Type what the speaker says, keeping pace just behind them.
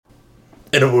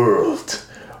in a world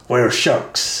where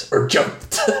sharks are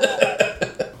jumped.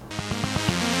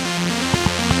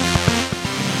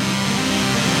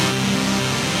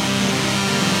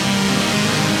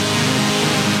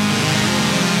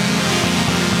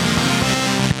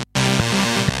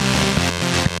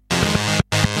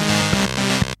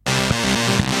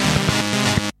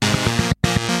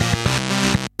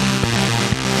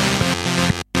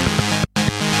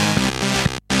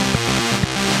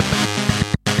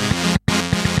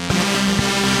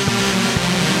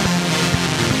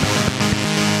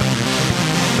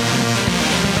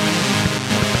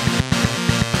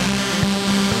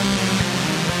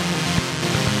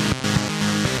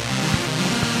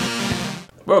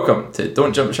 Welcome to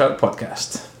Don't Jump the Shark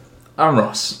podcast. I'm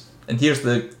Ross, and here's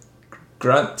the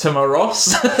Grant to my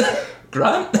Ross.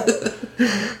 Grant?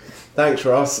 Thanks,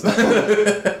 Ross.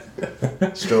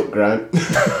 Stroke Grant.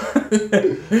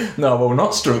 No, well,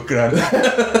 not stroke Grant. Yeah,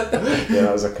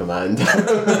 that was a command.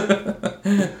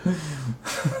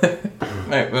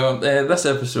 Right, well, this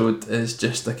episode is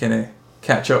just a kind of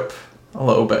catch up, a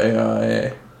little bit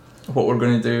of what we're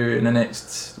going to do in the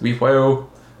next wee while.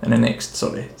 In the next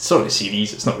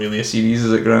series. It's not really a series,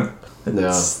 is it, Grant?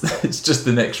 It's just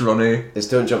the next run. It's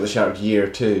Don't Jump the Shark year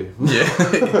 2.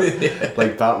 Yeah.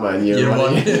 Like Batman year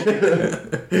 1.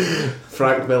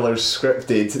 Frank Miller's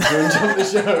scripted Don't Jump the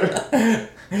Shark.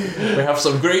 We have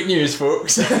some great news,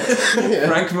 folks. Yeah.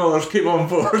 Frank Miller's came on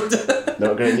board.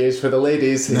 Not great news for the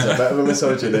ladies. He's a bit of a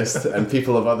misogynist and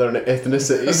people of other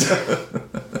ethnicities.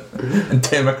 And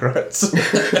Democrats.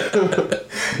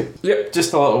 Yep,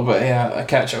 just a little bit of a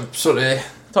catch up, sort of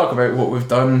talk about what we've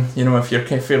done. You know, if you're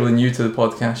kind of fairly new to the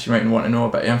podcast, you might want to know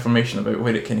a bit of information about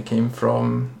where it kind of came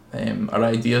from, our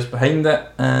ideas behind it,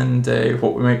 and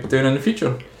what we might be doing in the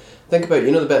future. Think about,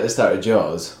 you know the bit at the start of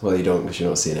Jaws? Well, you don't because you've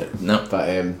not seen it. No. But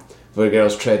where a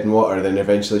girl's treading water, then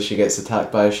eventually she gets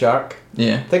attacked by a shark.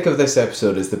 Yeah. Think of this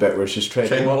episode as the bit where she's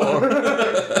treading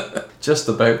water. Just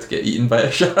about to get eaten by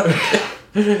a shark.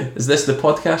 Is this the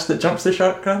podcast that jumps the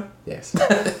shark, Grant? Yes.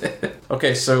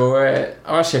 Okay, so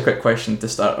I'll ask you a quick question to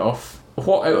start off.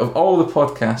 What out of all the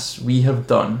podcasts we have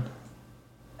done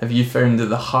have you found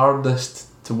the hardest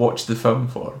to watch the film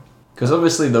for? Because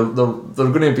obviously they're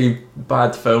going to be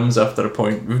bad films after a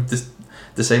point. We've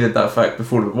decided that fact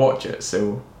before we watch it,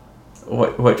 so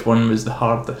which one was the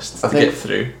hardest to get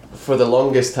through? For the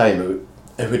longest time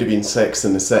it would have been Sex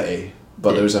and the City,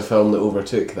 but there was a film that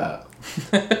overtook that.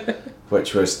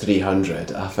 Which was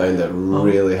 300. I found it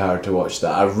really hard to watch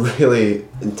that. I really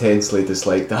intensely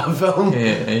disliked that film.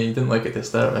 Yeah, you didn't like it to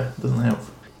start with. Doesn't help.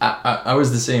 I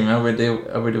was the same. I would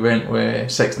have went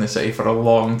with Sex and the City for a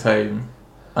long time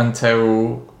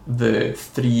until the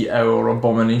 3-hour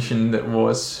abomination that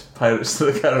was Pirates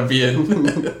of the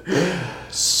Caribbean.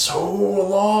 So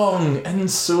long and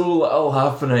so little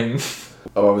happening.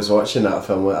 Oh, I was watching that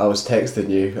film. I was texting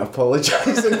you,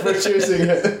 apologising for choosing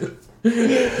it.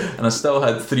 And I still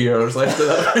had 3 hours left of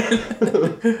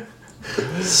that.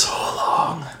 So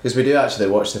long. Because we do actually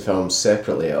watch the film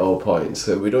separately at all points.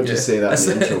 So we don't just say that in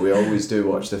the intro. We always do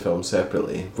watch the film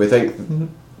separately. We think,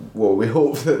 well, we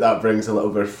hope that brings a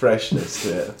little bit of freshness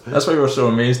to it. That's why we're so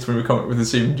amazed when we come up with the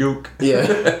same joke. Yeah.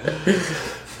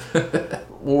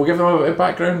 We'll give them a bit of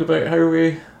background about how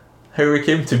we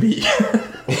came to be.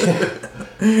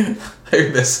 How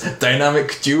this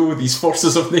dynamic duo, these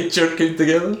forces of nature came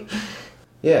together.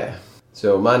 Yeah.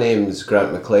 So my name's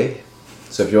Grant McClay.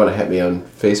 So if you want to hit me on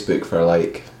Facebook for a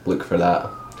like, look for that.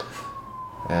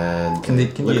 And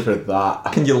look for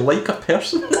that. Can you like a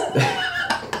person?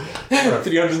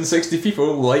 360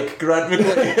 people like Grant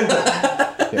McClay.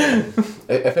 Yeah.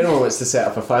 If anyone wants to set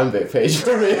up a fanbase page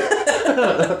for me.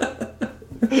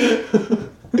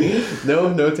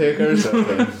 No takers?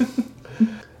 Okay.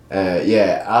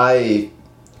 I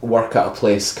work at a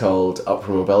place called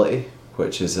Upper Mobility,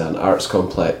 which is an arts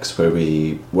complex where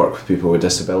we work with people with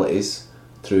disabilities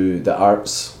through the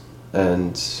arts,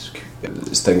 and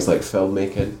it's things like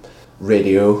filmmaking,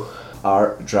 radio,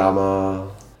 art,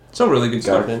 drama. It's all really good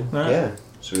gardening. Stuff. Yeah,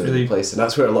 it's a really good place, and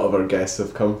that's where a lot of our guests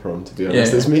have come from, to be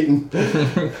honest. Yeah. This meeting.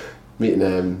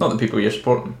 Not the people you're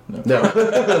supporting. No.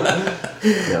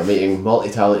 Meeting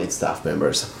multi-talented staff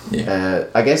members. Yeah.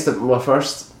 I guess that my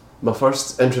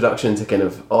first introduction to kind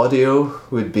of audio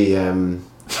would be to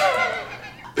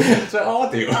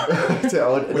audio.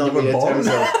 When you were born.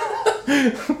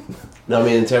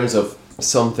 In terms of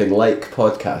something like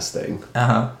podcasting.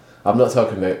 I'm not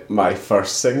talking about my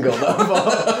first single that I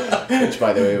bought, which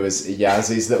by the way was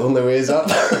Yazzy's The Only Way Is Up.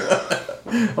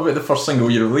 How about the first single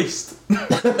you released?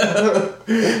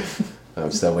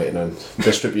 I'm still waiting on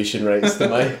distribution rights to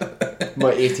my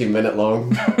 18-minute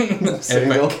long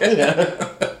single. Yeah.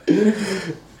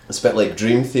 It's a bit like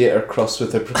Dream Theater crossed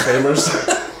with the Proclaimers.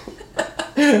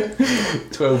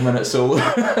 12-minute solo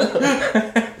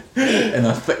in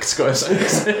a thick Scottish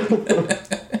accent.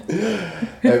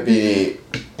 It would be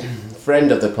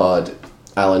friend of the pod,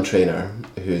 Alan Traynor,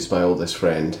 who's my oldest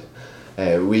friend.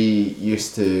 When we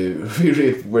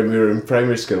were in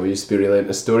primary school, we used to be really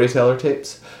into storyteller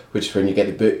tapes, which is when you get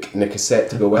the book and the cassette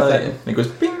to go with it. And it goes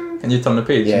bing, and you turn the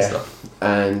page and stuff.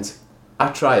 And I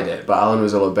tried it, but Alan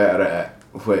was a lot better at it,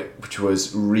 which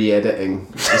was re-editing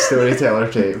the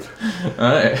storyteller tape.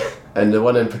 Alright. And the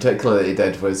one in particular that he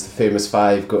did was the famous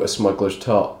 5 Go to Smuggler's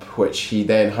Top, which he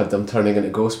then had them turning into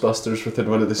Ghostbusters within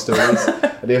one of the stories.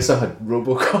 And he also had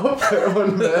Robocop at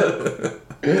one bit.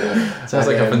 Sounds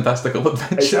like a fantastical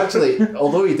adventure. It's actually,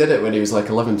 although he did it when he was like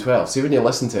 11, 12, see when you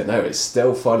listen to it now, it's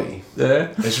still funny.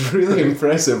 Yeah. It's really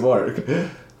impressive work.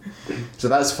 So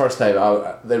that's the first time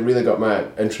that really got my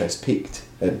interest peaked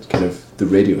in kind of the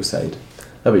radio side.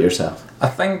 How about yourself? I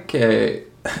think... you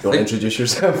want to introduce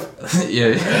yourself?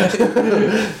 Yeah.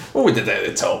 Well, we did it at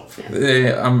the top.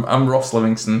 I'm Ross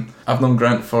Livingston. I've known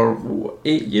Grant for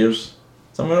 8 years,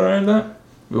 somewhere around that.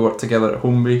 We worked together at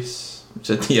Homebase, which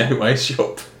is a DIY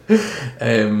shop.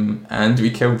 And we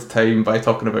killed time by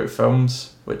talking about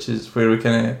films, which is where we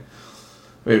kind of...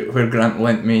 Where Grant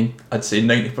lent me, I'd say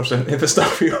 90% of the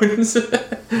stuff he owns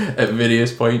at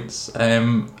various points,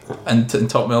 and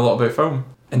taught me a lot about film.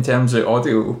 In terms of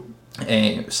audio,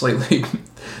 slightly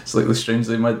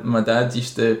strangely, my dad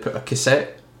used to put a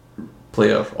cassette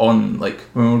player on, like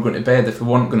when we were going to bed. If we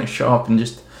weren't going to shut up and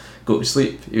just go to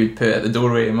sleep, he would put it at the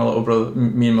doorway in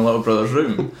me and my little brother's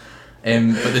room.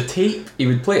 But the tape he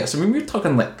would play us. I mean, we were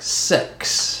talking like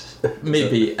 6.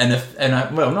 Maybe, it must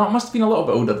have been a little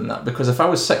bit older than that, because if I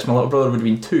was 6, my little brother would have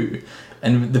been 2,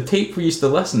 and the tape we used to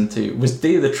listen to was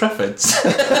Day of the Triffids.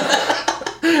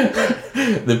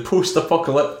 The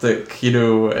post-apocalyptic,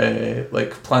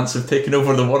 like plants have taken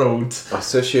over the world. I was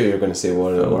so sure you were going to say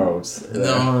War of the Worlds.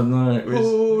 No, it was...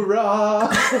 Hoorah!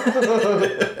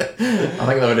 I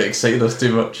think that would have excited us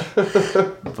too much.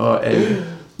 But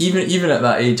even at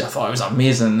that age, I thought it was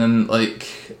amazing, and like,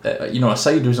 a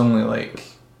side was only like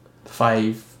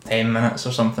 5-10 minutes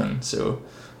or something, so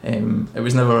it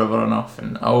was never ever enough,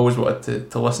 and I always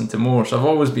wanted to listen to more, so I've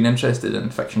always been interested in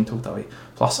fiction totally.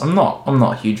 Plus I'm not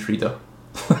a huge reader.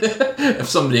 If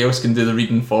somebody else can do the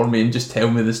reading for me and just tell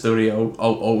me the story, I'll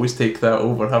always take that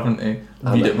over having to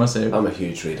read it myself. I'm a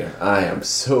huge reader. I am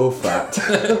so fat.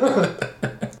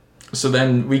 So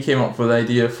then we came up with the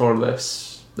idea for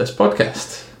this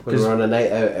podcast. We were on a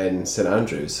night out in St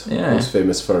Andrews, most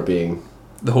famous for being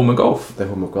the home of golf. The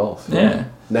home of golf. Yeah.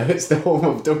 Now it's the home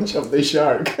of Don't Jump the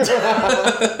Shark.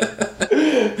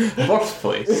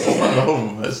 Birthplace. It's not the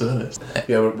home, it's honest.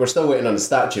 Yeah, we're still waiting on the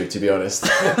statue, to be honest.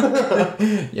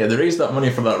 Yeah, they raised that money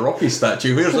for that Rocky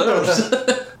statue. Where's ours?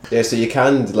 Yeah, so you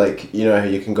can, like, you know how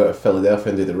you can go to Philadelphia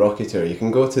and do the Rocky tour. You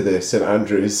can go to the St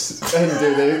Andrews and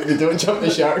do the Don't Jump the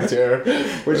Shark tour,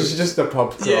 which is just a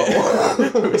pub crawl. Yeah.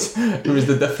 it was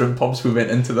the different pubs we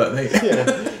went into that night.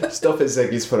 Yeah. Stop at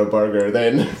Ziggy's for a burger,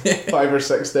 then 5 or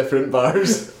 6 different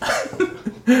bars.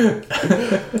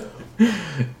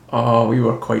 Oh, we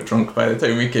were quite drunk by the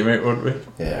time we came out, weren't we?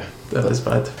 Yeah. That was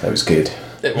bad. That was good.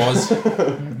 It was.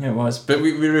 It was. But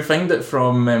we refined it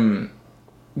from...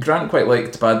 Grant quite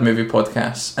liked bad movie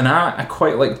podcasts, and I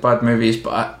quite liked bad movies,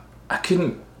 but I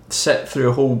couldn't sit through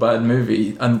a whole bad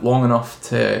movie and long enough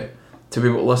to be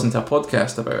able to listen to a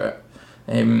podcast about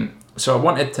it. So I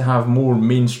wanted to have more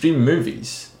mainstream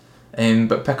movies,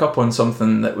 but pick up on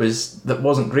something that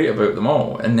wasn't great about them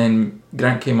all. And then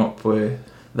Grant came up with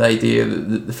the idea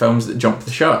that the films that jumped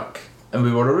the shark, and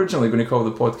we were originally going to call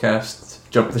the podcast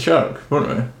Jump the Shark,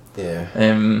 weren't we? Yeah.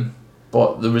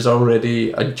 But there was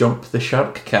already a Jump the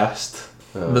Shark cast.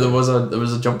 But there was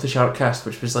a Jump the Shark cast,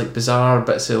 which was like bizarre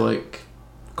bits of like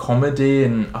comedy,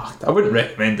 and I wouldn't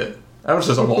recommend it. Ours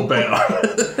is a lot better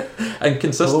and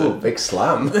consistent. Oh, big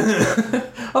slam!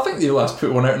 I think you last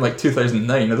put one out in like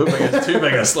 2009. I don't think it's too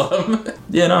big a slam.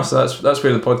 Yeah, no. So that's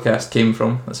where the podcast came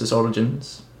from. That's its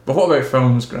origins. But what about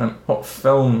films, Grant? What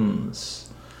films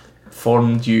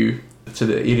formed you to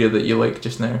the area that you like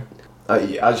just now?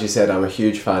 As you said, I'm a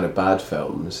huge fan of bad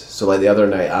films. So like the other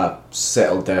night I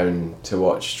settled down to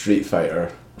watch Street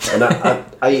Fighter, and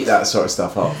I eat that sort of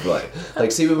stuff up.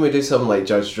 Like see when we do something like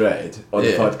Judge Dredd on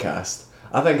the podcast,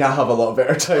 I think I have a lot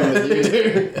better time than you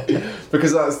do.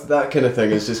 Because that kind of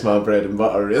thing is just my bread and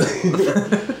butter, really.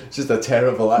 It's just a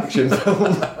terrible action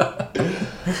film.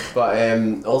 But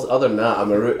other than that,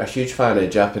 I'm a huge fan of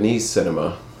Japanese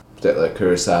cinema. particularly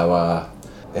Kurosawa,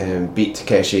 Beat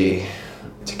Takeshi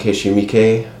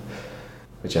Miike,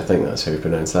 which I think that's how you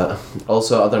pronounce that.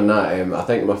 Also, other than that, I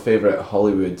think my favourite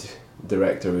Hollywood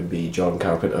director would be John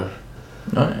Carpenter.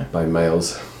 Oh, yeah. By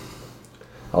miles.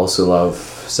 I also love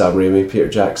Sam Raimi, Peter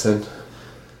Jackson.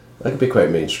 That could be quite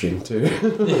mainstream too.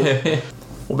 Yeah.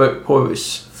 What about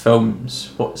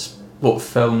films? What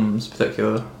films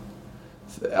particular?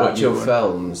 Actual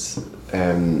films.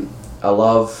 I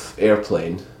love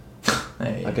Airplane.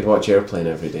 Hey. I could watch Airplane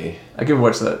every day. I could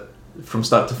watch that from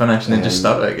start to finish and then just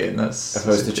start it again. If I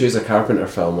was to choose a Carpenter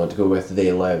film, I'd go with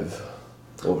They Live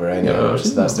over any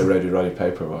others. That's the Rowdy Roddy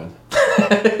Piper one.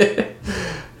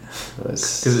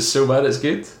 Because it's so bad it's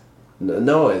good?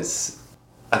 No,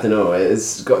 I don't know,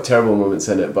 it's got terrible moments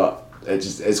in it, but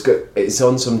it's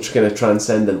on some kind of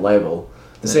transcendent level.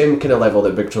 The same kind of level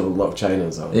that Big Trouble in Little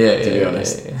China's on, to be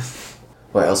honest. Yeah.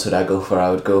 What else would I go for?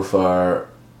 I would go for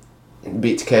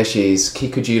Beat Takeshi's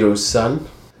Kikujiro's Son,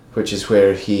 which is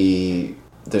where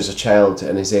there's a child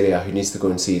in his area who needs to go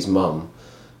and see his mum,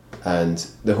 and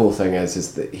the whole thing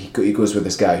is that he goes with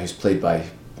this guy who's played by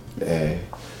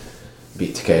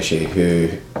Beat Takeshi, who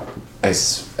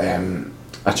is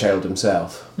a child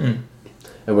himself.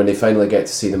 And when they finally get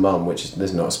to see the mum, which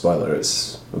is not a spoiler,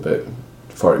 it's about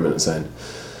 40 minutes in,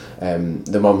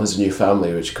 the mum has a new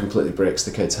family, which completely breaks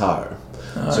the kid's heart.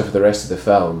 So for the rest of the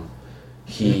film,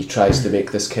 he tries to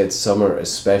make this kid's summer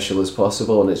as special as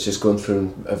possible, and it's just going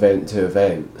from event to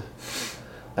event.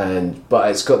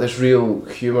 But it's got this real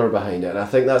humour behind it, and I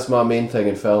think that's my main thing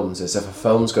in films, is if a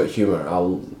film's got humour,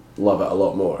 I'll love it a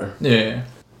lot more. Yeah.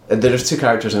 And there's two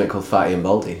characters in it called Fatty and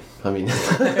Baldy. I mean,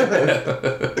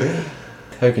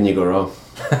 how can you go wrong?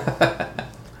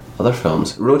 Other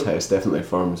films, Roadhouse definitely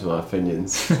forms my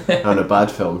opinions on a bad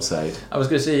film side. I was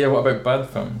going to say, yeah, what about bad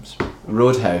films?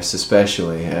 Roadhouse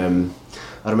especially. I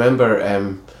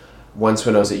remember once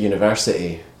when I was at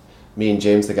university, me and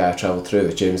James, the guy I travelled through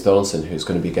with, James Donaldson, who's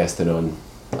going to be guesting on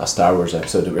a Star Wars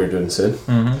episode that we're doing soon,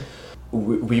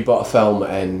 we bought a film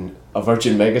in a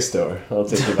Virgin Megastore, I'll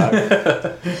take you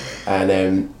back,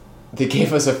 and they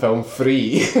gave us a film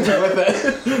free with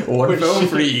it. One film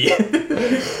free.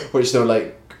 Which they were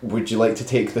like, would you like to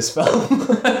take this film?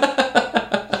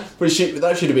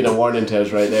 That should have been a warning to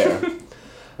us right there.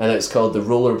 And it's called The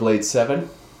Rollerblade 7.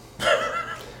 It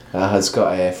has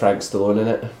got Frank Stallone in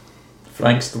it.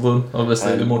 Frank Stallone,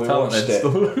 obviously the more talented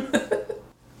Stallone.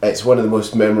 It's one of the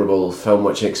most memorable film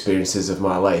watching experiences of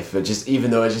my life.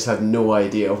 Even though I just had no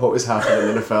idea what was happening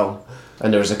in the film.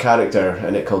 And there was a character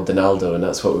in it called Donaldo, and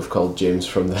that's what we've called James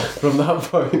from that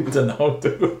point.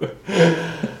 Donaldo.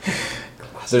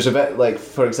 There's a bit, like,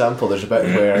 for example, there's a bit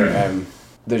where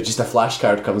there's just a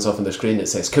flashcard comes off on the screen that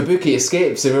says Kabuki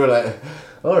escapes, and we were like,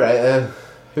 alright,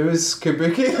 who's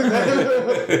Kabuki?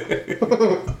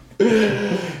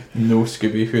 No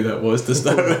Scooby who that was to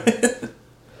start with.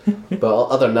 But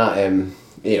other than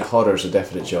that, horror's a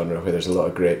definite genre where there's a lot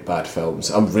of great bad films.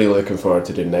 I'm really looking forward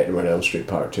to doing Nightmare on Elm Street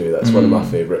Part 2. That's one of my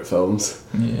favourite films.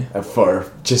 Yeah.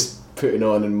 For just putting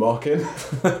on and mocking.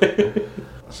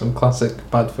 Some classic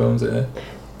bad films, yeah.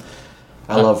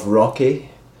 I love Rocky.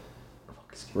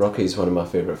 Rocky's one of my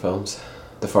favourite films.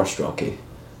 The first Rocky.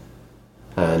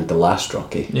 And the last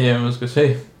Rocky. Yeah, I was going to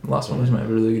say, the last one was might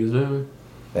be really good as well.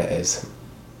 It is.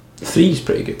 3's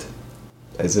pretty good.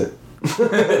 Is it?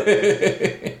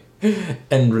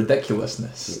 In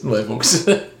ridiculousness levels.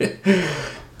 The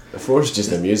 4's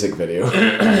just a music video.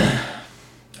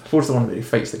 4's the one where he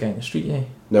fights the guy in the street, yeah?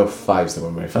 No, 5's the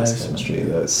one where he fights the guy in the street.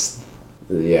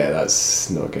 That's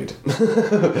not good.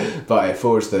 But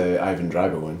 4's the Ivan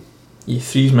Drago one. Yeah,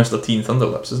 3's Mr. T and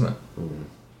Thunderlips, isn't it?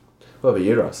 What about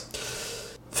you,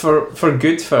 Ross? For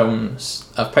good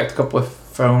films, I've picked a couple of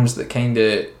films that kind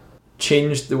of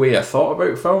changed the way I thought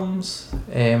about films.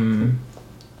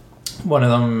 One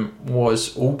of them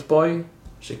was Old Boy,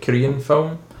 which is a Korean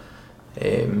film.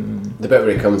 The bit where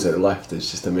he comes out left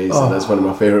is just amazing. That's one of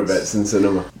my favourite bits in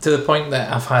cinema. To the point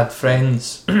that I've had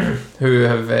friends who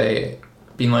have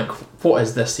been like, what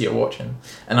is this you're watching?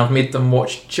 And I've made them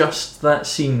watch just that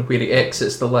scene where he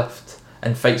exits the lift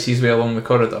and fights his way along the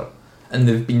corridor. And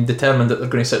they've been determined that they're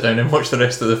going to sit down and watch the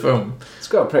rest of the film. It's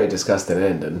got a pretty disgusting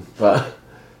ending, but...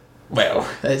 Well,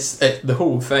 the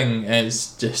whole thing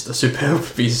is just a superb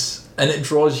piece, and it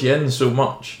draws you in so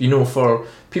much. You know, for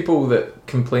people that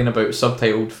complain about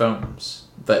subtitled films,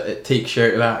 that it takes you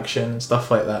out of action and stuff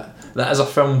like that, that is a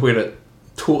film where it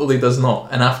totally does not,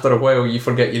 and after a while you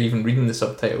forget you're even reading the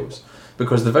subtitles,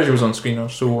 because the visuals on screen are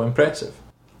so impressive.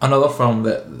 Another film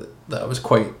that I was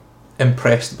quite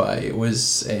impressed by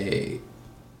was A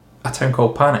Town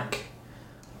Called Panic.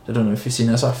 I don't know if you've seen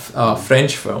it. It's a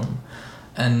French film.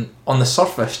 and on the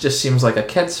surface just seems like a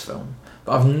kid's film.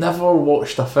 But I've never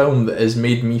watched a film that has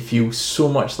made me feel so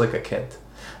much like a kid.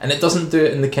 And it doesn't do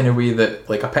it in the kind of way that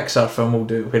like a Pixar film will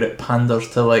do, where it panders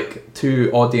to like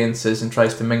two audiences and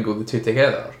tries to mingle the two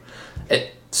together.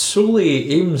 It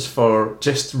solely aims for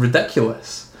just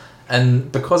ridiculous.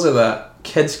 And because of that,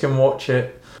 kids can watch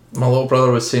it. My little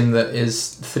brother was saying that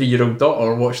his 3-year-old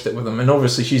daughter watched it with him, and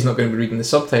obviously she's not going to be reading the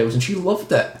subtitles, and she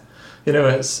loved it. You know,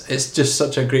 it's just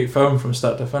such a great film from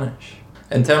start to finish.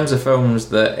 In terms of films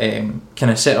that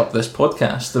kind of set up this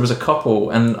podcast, there was a couple,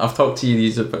 and I've talked to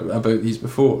you about these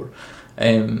before,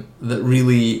 that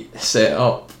really set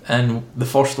up. And the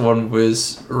first one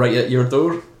was Right at Your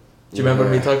Door. Do you remember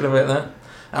me talking about that?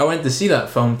 I went to see that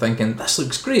film thinking, this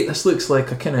looks great. This looks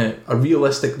like a kind of a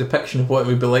realistic depiction of what it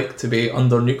would be like to be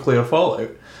under nuclear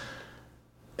fallout.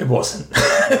 It wasn't.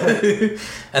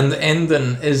 And the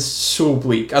ending is so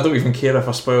bleak. I don't even care if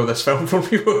I spoil this film for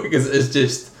people, because it's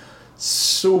just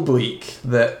so bleak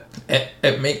that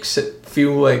it makes it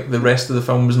feel like the rest of the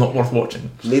film was not worth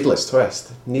watching. Needless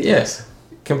twist. Needless. Yes,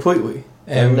 completely.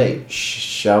 Night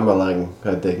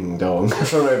Shyamalan, ding dong,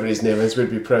 or whatever his name is, would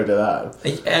be proud of that.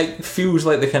 It feels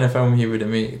like the kind of film he would have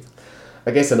made.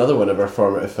 I guess another one of our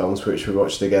formative films which we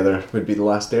watched together would be The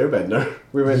Last Airbender.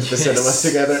 We went to the cinema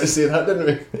together to see that,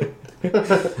 didn't we?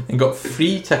 And got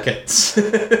free tickets.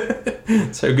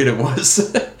 That's how good it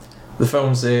was. The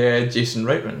film's Jason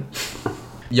Reitman.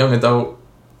 Young adult,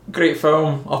 great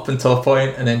film up until a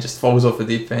point, and then just falls off the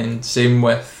deep end. Same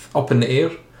with Up in the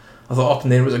Air. I thought Up in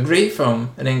the Air was a great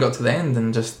film, and then got to the end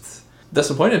and just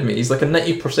disappointed me. He's like a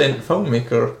 90%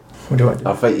 filmmaker. What do I do?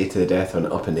 I'll fight you to the death on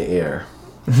Up in the Air.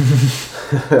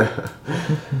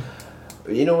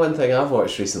 But you know, one thing I've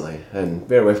watched recently, and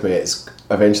bear with me, it's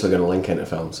eventually going to link into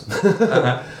films,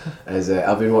 is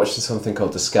I've been watching something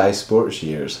called the Sky Sports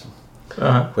Years.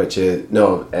 Which is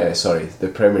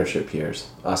the Premiership years.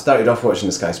 I started off watching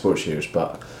the Sky Sports years,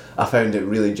 but I found it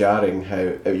really jarring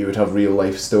how you would have real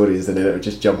life stories and then it would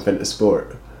just jump into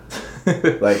sport.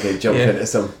 Like it jumped into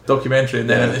some documentary and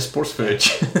then into sports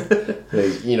footage.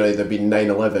 You know, there'd be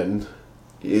 9/11,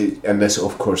 and this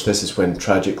is when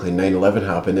tragically 9/11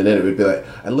 happened, and then it would be like,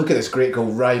 and look at this great goal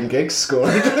Ryan Giggs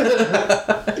scored.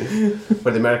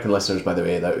 For the American listeners, by the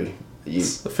way, that would the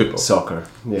football, soccer,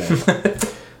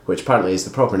 which apparently is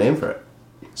the proper name for it.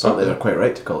 Certainly they're quite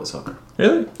right to call it soccer.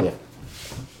 Really? Yeah.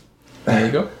 There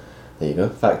you go. There you go.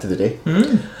 Fact of the day.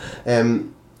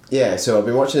 So I've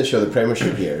been watching the show The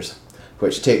Premiership Years,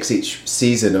 which takes each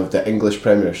season of the English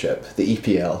Premiership, the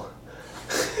EPL,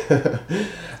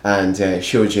 and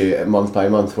showed you month by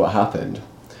month what happened.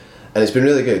 And it's been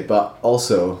really good, but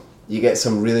also you get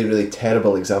some really, really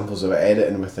terrible examples of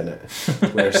editing within it,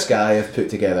 where Sky have put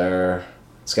together...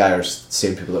 Sky are the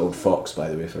same people that own Fox, by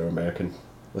the way, for our American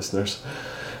listeners.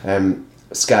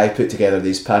 Sky put together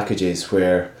these packages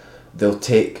where they'll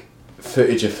take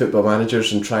footage of Football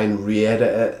Managers and try and re-edit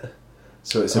it,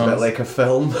 so it's a bit like a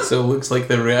film. So it looks like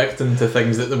they're reacting to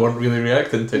things that they weren't really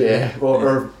reacting to. Yeah,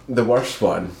 or the worst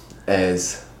one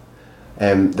is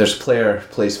there's a player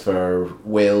plays for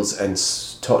Wales and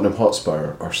Tottenham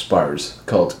Hotspur, or Spurs,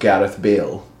 called Gareth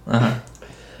Bale.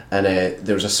 And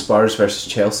there was a Spurs versus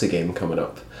Chelsea game coming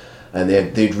up, and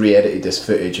they'd re-edited this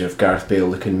footage of Gareth Bale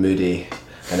looking moody,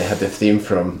 and it had the theme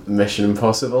from Mission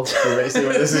Impossible. You might see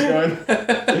where this is going.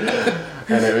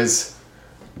 And it was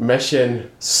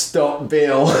Mission Stop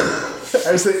Bale.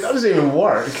 I was like, that doesn't even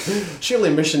work. Surely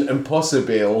Mission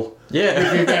Impossible would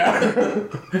be better.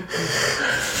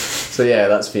 So yeah,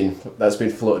 that's been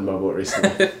floating my boat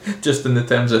recently. Just in the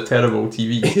terms of terrible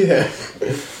TV. Yeah.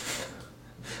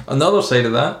 Another side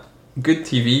of that, good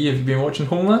TV. Have you been watching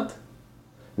Homeland?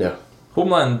 No.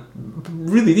 Homeland,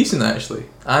 really decent actually,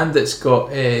 and it's got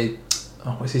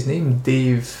what's his name?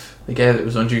 Dave, the guy that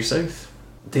was on Due South.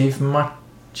 Dave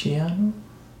Marciano,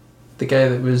 the guy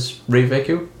that was Ray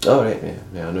Vecchio. Oh right,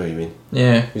 yeah, I know what you mean.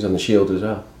 Yeah. He's on The Shield as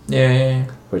well. Yeah.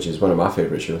 Which is one of my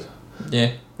favourite shows.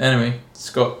 Yeah. Anyway,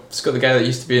 it's got the guy that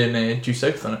used to be in Due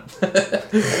South on it.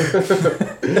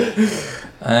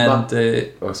 And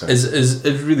is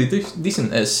really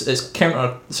decent. It's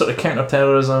counter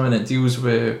terrorism, and it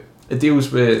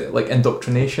deals with like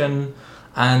indoctrination,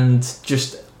 and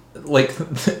just like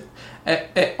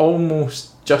it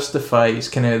almost justifies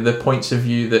kind of the points of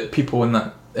view that people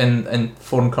in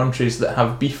foreign countries that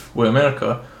have beef with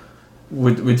America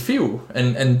would feel,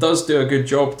 and does do a good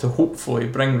job to hopefully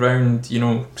bring round, you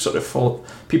know, sort of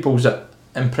people's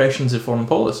impressions of foreign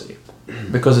policy,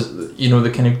 because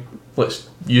the kind of, let's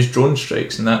use drone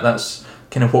strikes, and that's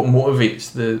kind of what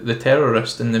motivates the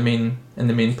terrorist in the main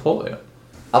plot of it.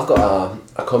 I've got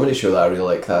a comedy show that I really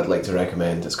like that I'd like to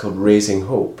recommend. It's called Raising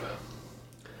Hope.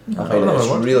 I find never it's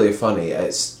watched really funny.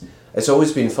 It's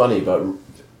always been funny, but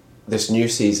this new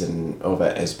season of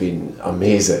it has been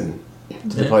amazing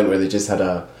to the point where they just had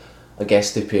a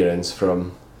guest appearance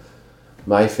from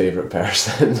my favourite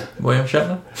person. William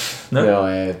Shatner? No?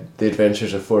 No, The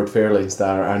Adventures of Ford Fairlane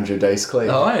star Andrew Dice Clay.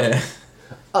 Oh, yeah.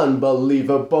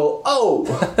 Unbelievable. Oh!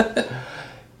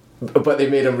 But they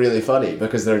made him really funny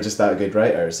because they're just that good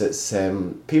writers. It's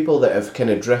people that have kind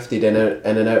of drifted in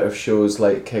and out of shows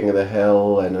like King of the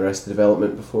Hill and Arrested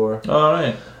Development before. All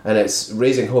right. And it's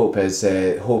Raising Hope is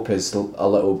a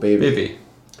little baby.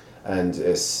 And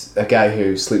it's a guy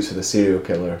who sleeps with a serial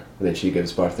killer, and then she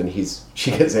gives birth, and she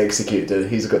gets executed,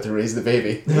 and he's got to raise the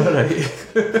baby.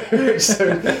 Alright.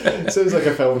 Sounds like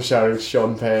a film starring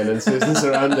Sean Penn and Susan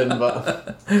Sarandon,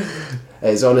 but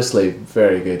it's honestly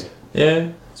very good.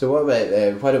 Yeah. So what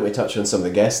about? Why don't we touch on some of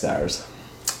the guest stars?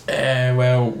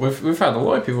 Well, we've had a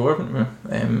lot of people, haven't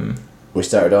we? We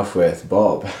started off with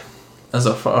Bob. As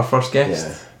our first guest.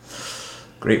 Yeah.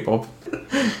 Great Bob.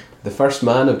 The first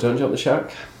man of Don't Jump the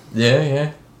Shark.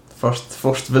 Yeah.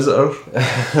 First visitor.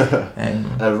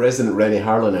 A resident Rennie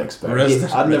Harlin expert.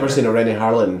 I'd never seen a Rennie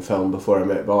Harlin film before I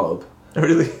met Bob.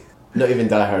 Really? Not even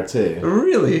Die Hard 2.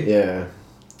 Really? Yeah.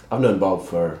 I've known Bob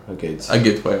for a good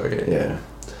while, yeah. Yeah.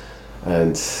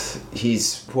 And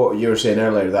he's what you were saying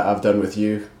earlier that I've done with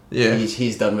you. Yeah.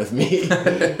 He's done with me.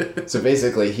 So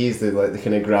basically he's the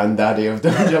kind of granddaddy of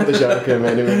Don't Jump the Shark in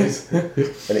many ways.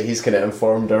 And he's kind of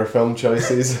informed our film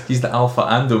choices. He's the alpha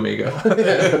and omega.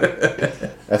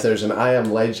 If there's an I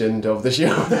Am Legend of the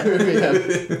show, that would be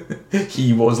him.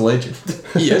 He was legend.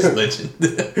 He is legend.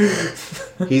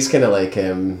 He's kind of like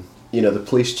the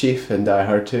police chief in Die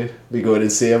Hard 2. We go in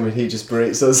and see him and he just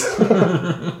berates us.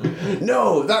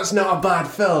 No, that's not a bad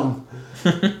film.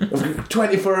 I've got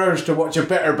 24 hours to watch a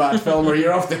better bad film or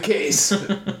you're off the case.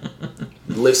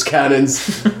 Loose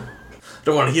cannons.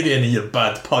 Don't want to hear any of your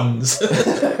bad puns. I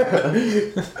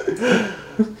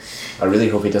really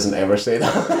hope he doesn't ever say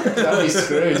that. That'd be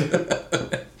screwed.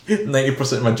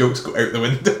 90% of my jokes go out the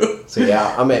window. So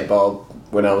yeah, I met Bob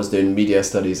when I was doing media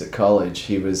studies at college.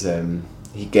 He was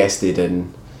he guested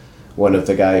in one of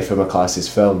the guy from my class's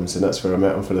films, and that's where I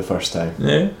met him for the first time.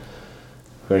 Yeah.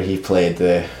 Where he played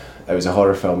it was a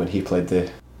horror film, and he played the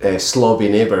slobby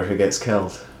neighbour who gets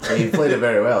killed. And he played it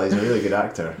very well. He's a really good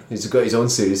actor. He's got his own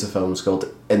series of films called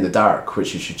In the Dark,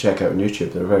 which you should check out on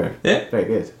YouTube. They're very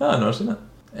good. Oh, I've never seen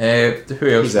it. Who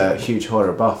else? He's a huge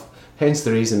horror buff. Hence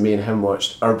the reason me and him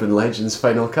watched Urban Legends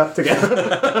Final Cut together.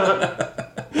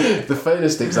 The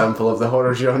finest example of the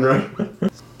horror genre.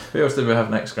 Who else did we have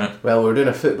next, Grant? Well, we're doing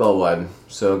a football one,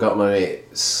 so I got my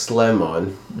mate Slim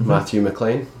on, Matthew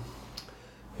McLean,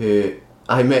 who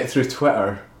I met through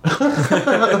Twitter.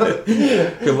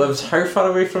 Who lives how far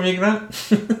away from you, Grant?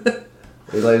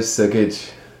 He lives a good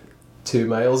 2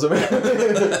 miles away.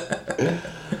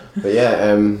 But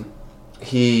yeah,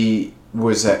 he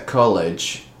was at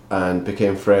college and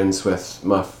became friends with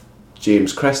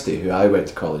James Christie, who I went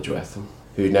to college with,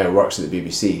 who now works at the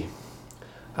BBC.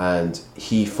 And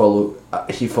he follow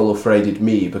Friday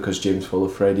me because James follow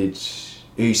Friday.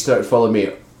 He started following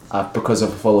me because of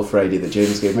a follow Friday that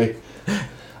James gave me.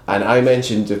 And I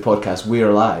mentioned the podcast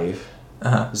We're Live,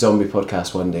 zombie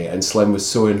podcast one day, and Slim was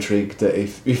so intrigued that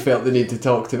he felt the need to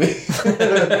talk to me.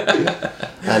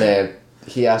 And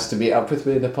he asked to meet up with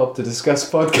me in the pub to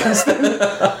discuss podcasting.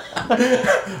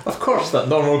 Of course, that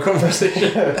normal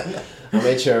conversation. I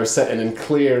made sure I was sitting in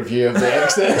clear view of the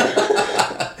exit.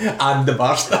 And the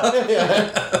bar staff.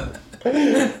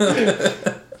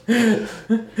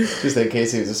 Just in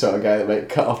case he was the sort of guy that might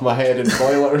cut off my head and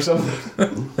boil it or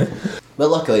something. But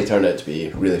luckily he turned out to be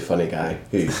a really funny guy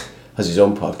who has his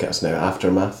own podcast now,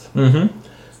 Aftermath,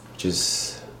 which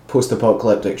is a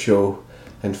post-apocalyptic show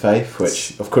in Fife,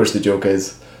 which of course the joke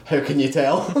is, how can you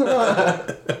tell?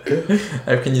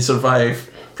 How can you survive?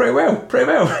 Pretty well.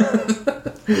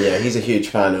 Yeah, he's a huge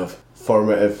fan of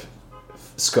formative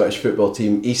Scottish football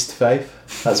team East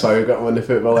Fife. That's why we got him on the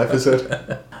football episode.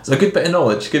 It's a good bit of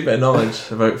knowledge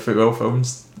about football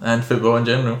films and football in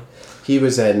general. He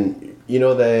was in,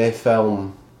 the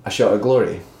film A Shot of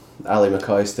Glory, Ali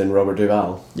McCoist and Robert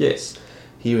Duvall. Yes.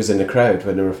 He was in the crowd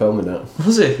when they were filming that.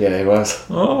 Was he? Yeah, he was.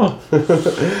 Oh.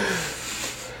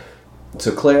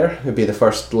 So Claire would be the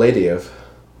first lady of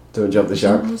Don't Jump the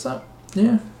Shark. What was that?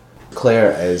 Yeah.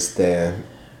 Claire is the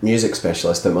music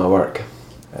specialist at my work.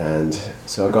 And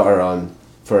so I got her on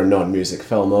for a non-music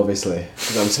film, obviously,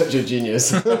 because I'm such a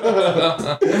genius. You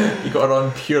got her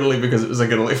on purely because it was a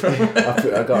girly film.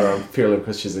 I got her on purely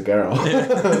because she's a girl.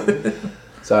 Yeah.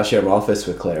 So I share my office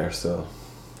with Claire, so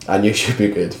I knew she'd be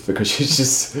good because she's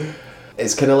just...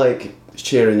 It's kind of like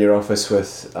chair in your office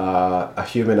with a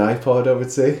human iPod, I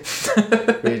would say.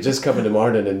 Where you just come in the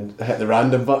morning and hit the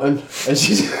random button, and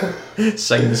she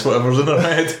Sings whatever's in her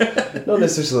head. not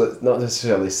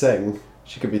necessarily sing.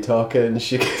 She could be talking.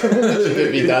 She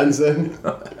could be dancing.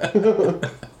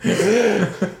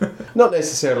 Not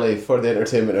necessarily for the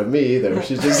entertainment of me either.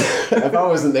 She just, if I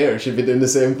wasn't there, she'd be doing the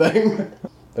same thing.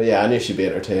 But yeah, I knew she'd be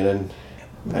entertaining.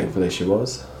 Thankfully, she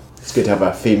was. It's good to have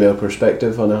a female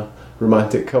perspective on a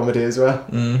romantic comedy as well.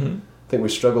 Mm-hmm. I think we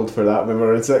struggled for that when we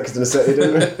were in Sex and the City,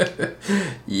 didn't we?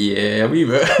 Yeah, a wee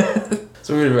bit.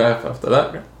 So we wrap after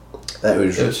that. That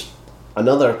was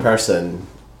another person,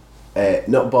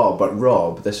 not Bob, but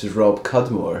Rob. This is Rob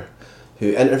Cudmore,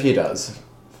 who interviewed us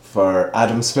for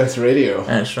Adam Smith Radio.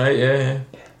 That's right, yeah.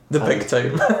 The big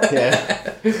time.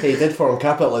 Yeah. He did form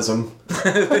Capitalism.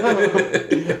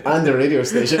 And a radio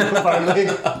station, apparently.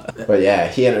 But yeah,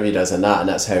 he interviewed us on that, and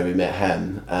that's how we met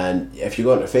him. And if you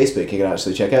go onto Facebook, you can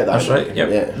actually check out that. That's right, yep.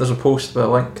 Yeah. There's a post with a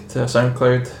link to a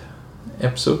SoundCloud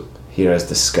episode. Hear us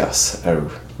discuss our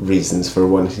reasons for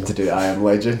wanting to do I Am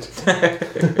Legend.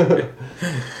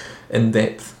 In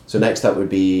depth. So next up would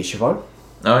be Siobhan.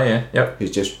 Oh yeah, yep.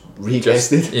 Who's just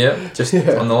re-guested. Just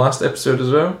on the last episode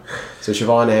as well. So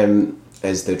Siobhan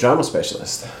is the drama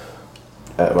specialist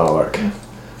at my work,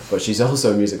 but she's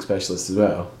also a music specialist as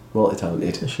well.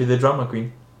 Multi-talented. Is she the drama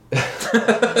queen?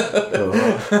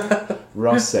 Oh,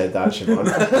 Ross said that, Siobhan.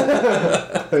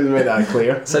 Let's make that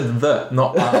clear. Said the,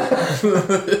 not that.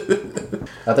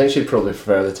 I think she'd probably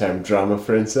prefer the term drama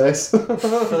princess.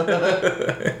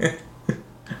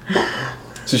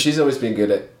 So she's always been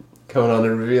good at coming on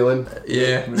and revealing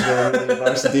Yeah. really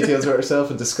embarrassing details about herself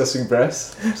and discussing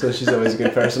breasts. So she's always a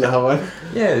good person to have on.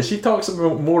 Yeah, she talks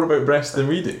more about breasts than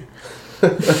we do.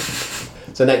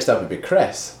 So next up would be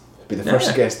Chris. Be the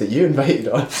first guest that you invited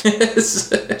on.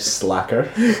 Yes. Slacker.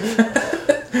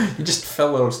 You just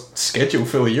fill our schedule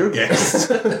full of your guests.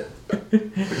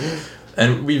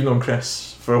 And we've known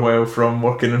Chris for a while from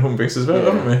working in home base as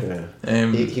well, haven't we?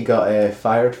 Yeah. He got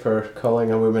fired for calling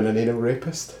a woman an anal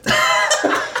rapist.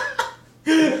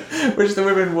 Which the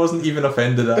woman wasn't even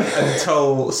offended at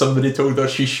until somebody told her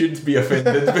she should be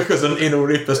offended because an anal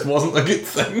rapist wasn't a good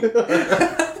thing.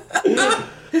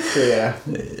 So yeah,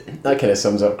 that kind of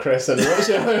sums up Chris in a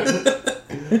nutshell.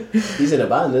 He's in a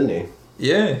band, isn't he?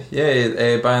 Yeah,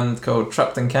 a band called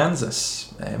Trapped in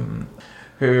Kansas,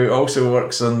 who also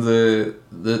works on the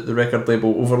record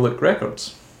label Overlook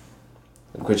Records.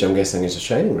 Which I'm guessing is a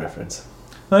Shining reference.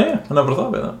 Oh yeah, I never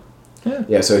thought about that. Yeah.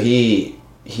 Yeah, so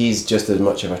he's just as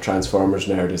much of a Transformers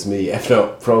nerd as me, if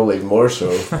not probably more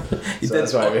so.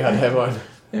 That's why we had him on.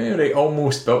 Yeah, he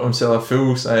almost built himself a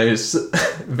full-size,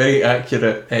 very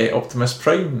accurate Optimus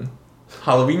Prime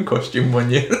Halloween costume one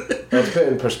year. Well, to put it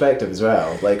in perspective as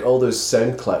well, like all those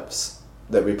sound clips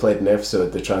that we played in the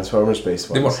episode, the Transformers based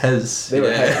ones. They were his. They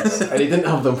were his. And he didn't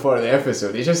have them for the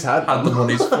episode, he just had them on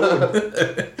his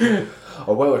phone.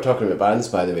 Oh, while we're talking about bands,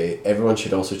 by the way, everyone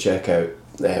should also check out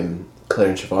Claire and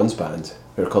Siobhan's band,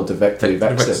 who are called the Victory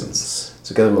Vixens.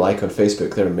 So give them a like on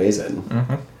Facebook, they're amazing.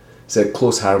 Mm-hmm. It's a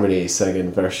close harmony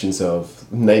singing versions of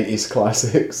 90s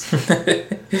classics.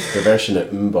 The version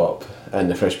at MMMBop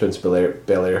and the Fresh Prince Bel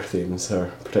Air themes are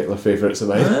particular favourites of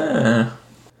mine. Ah.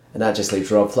 And that just leaves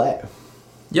Rob Flett.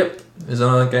 Yep, there's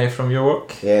another guy from your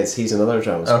work. Yes, he's another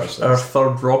drama specialist. Our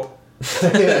third Rob.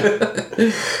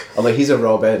 Yeah. Although he's a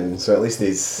Robin, so at least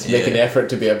he's making the effort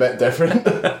to be a bit different.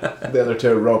 The other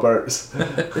two are Roberts.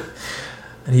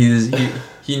 And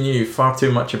he knew far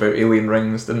too much about alien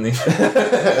rings, didn't he?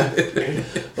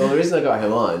 Well, the reason I got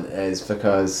him on is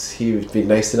because he'd been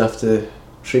nice enough to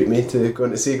treat me to go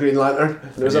and see Green Lantern.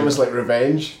 And it was almost like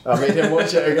revenge. I made him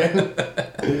watch it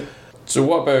again. So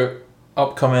what about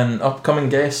upcoming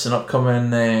guests and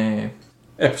upcoming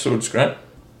episodes, Grant?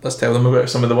 Let's tell them about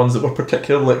some of the ones that we're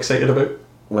particularly excited about.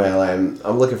 Well, I'm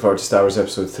looking forward to Star Wars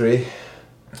Episode 3.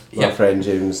 My friend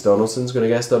James Donaldson's going to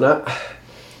guest on that.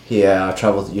 He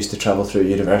used to travel through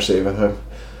university with him.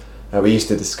 We used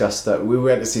to discuss that. We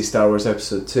went to see Star Wars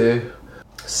Episode 2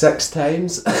 6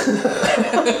 times at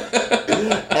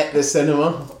the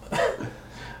cinema.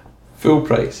 Full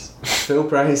price. Full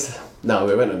price? No,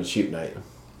 we went on a cheap night.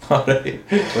 Alright.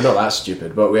 We're not that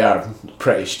stupid, but we are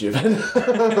pretty stupid.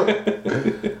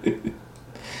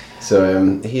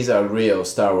 So he's a real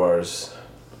Star Wars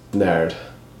nerd,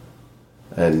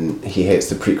 and he hates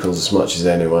the prequels as much as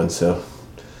anyone, so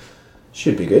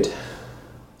should be good.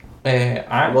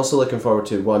 I'm also looking forward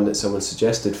to one that someone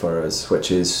suggested for us,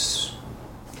 which is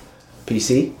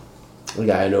PC. A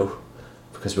guy I know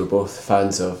because we're both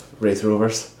fans of Wraith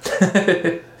Rovers.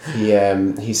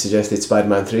 He suggested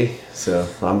Spider-Man 3, so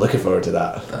I'm looking forward to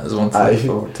that. That is one to look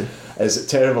forward to. as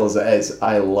terrible as it is,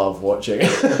 I love watching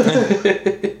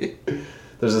it.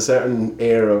 There's a certain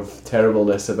air of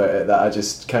terribleness about it that I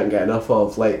just can't get enough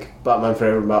of, like Batman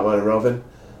Forever and Batman and Robin.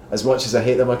 As much as I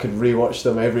hate them, I could rewatch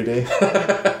them every day.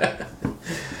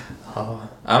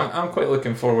 I'm quite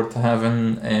looking forward to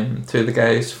having two of the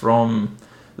guys from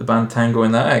the band Tango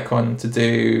and the Attic on to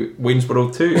do Wayne's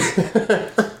World 2.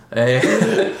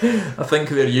 I think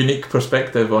their unique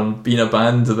perspective on being a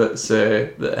band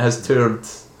that has toured.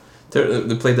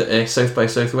 They played at South by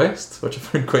Southwest, which I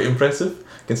found quite impressive,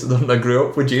 considering I grew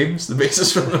up with James, the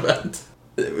bassist from the band.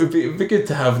 It would be good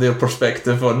to have their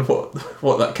perspective on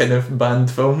what that kind of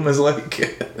band film is like.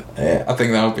 I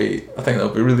think that'll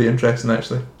be really interesting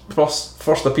actually.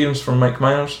 First appearance from Mike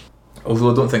Myers,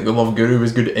 although I don't think the Love Guru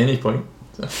was good at any point.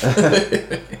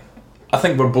 I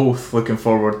think we're both looking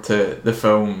forward to the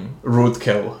film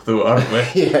Roadkill, though, aren't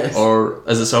we? Yes. Or,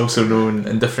 as it's also known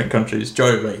in different countries,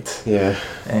 Joyride. Yeah.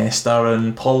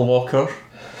 Starring Paul Walker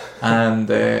and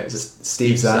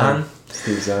Steve Zahn.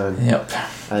 Steve Zahn. Yep.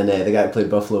 And the guy who played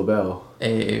Buffalo Bill.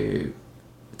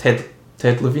 Ted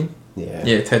Levine.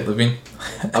 Yeah, Ted Levine.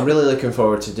 I'm really looking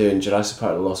forward to doing Jurassic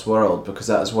Park: The Lost World, because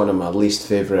that is one of my least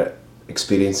favourite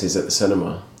experiences at the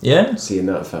cinema. Yeah? Seeing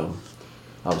that film.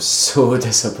 I was so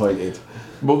disappointed.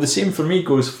 Well, the same for me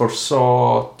goes for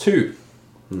Saw 2.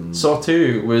 Saw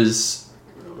 2 was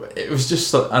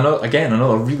just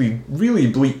another really, really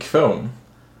bleak film.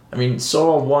 I mean,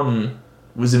 Saw 1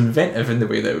 was inventive in the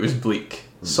way that it was bleak.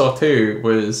 Saw 2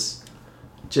 was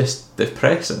just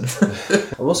depressing.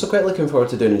 I'm also quite looking forward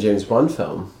to doing a James Bond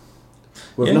film.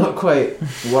 We've not quite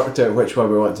worked out which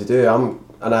one we want to do. I'm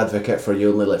an advocate for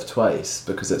You Only Live Twice,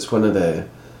 because it's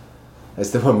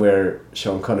it's the one where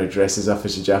Sean Connery dresses up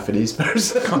as a Japanese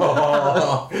person.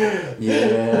 Oh,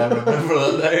 yeah, I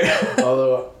remember that now.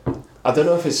 Although, I don't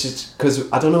know if it's just...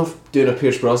 because I don't know if doing a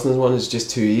Pierce Brosnan one is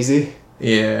just too easy.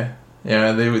 Yeah,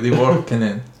 they were kind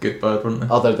of good bad, weren't they?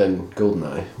 Other than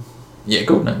GoldenEye. Yeah,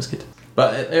 GoldenEye was good.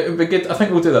 But it would be good. I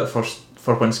think we'll do that first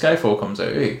for when Skyfall comes out,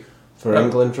 eh? For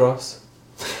England, Ross?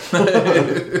 Yeah,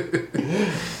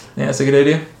 that's a good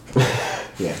idea.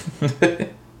 Yeah.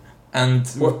 And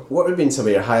what have been some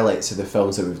of your highlights of the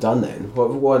films that we've done then?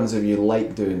 What ones have you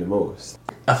liked doing the most?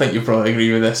 I think you'll probably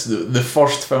agree with this. The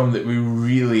first film that we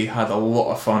really had a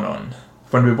lot of fun on,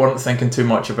 when we weren't thinking too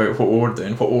much about what we were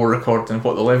doing, what we were recording,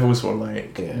 what the levels were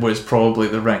like, was probably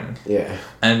The Ring. Yeah.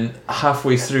 And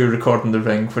halfway through recording The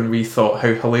Ring, when we thought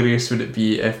how hilarious would it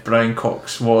be if Brian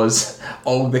Cox was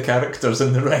all the characters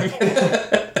in The Ring.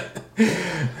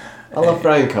 I love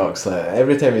Brian Cox. Like,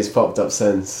 every time he's popped up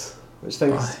since. Which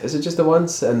thing is it just the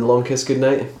once in Long Kiss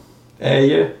Goodnight?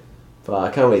 Yeah. But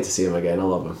I can't wait to see him again. I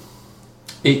love him.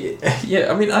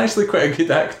 Yeah, I mean, actually quite a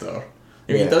good actor.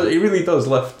 I mean, he really does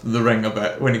lift The Ring a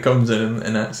bit when he comes in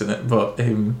and acts in it, but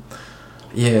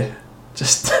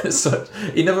just such,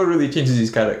 he never really changes his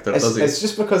character, does he? It's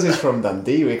just because he's from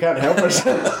Dundee, we can't help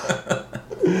ourselves.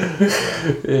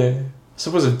 Yeah. I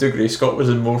suppose if Doug Ray Scott was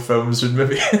in more films, would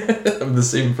maybe have the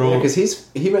same role. Because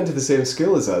he went to the same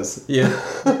school as us. Yeah.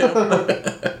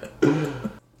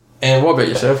 And what about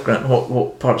yourself, Grant?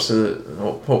 What parts of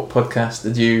what podcast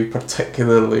did you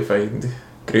particularly find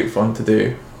great fun to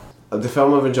do? The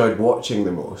film I've enjoyed watching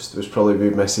the most was probably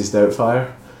Mrs.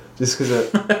 Doubtfire, just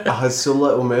because I had so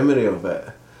little memory of it,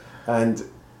 and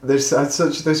there's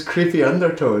such this creepy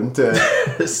undertone to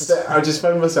that I just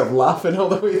found myself laughing all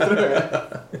the way through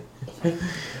it,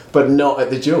 but not at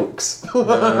the jokes.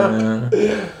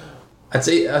 I'd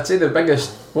say the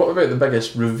biggest. What about the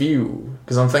biggest review?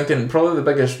 Because I'm thinking probably the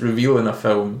biggest reveal in a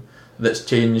film that's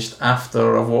changed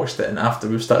after I've watched it and after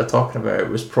we've started talking about it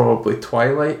was probably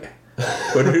Twilight,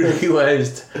 when I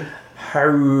realised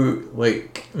how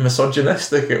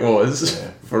misogynistic it was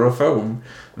for a film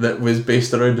that was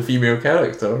based around a female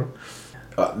character.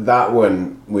 That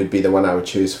one would be the one I would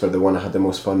choose for the one I had the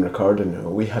most fun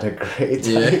recording. We had a great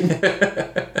time.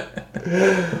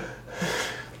 Yeah.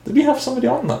 Did we have somebody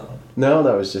on that one? No,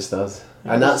 that was just us.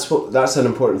 And that's an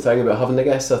important thing about having a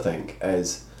guest, I think,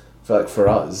 is for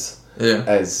us. Yeah.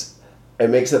 Is it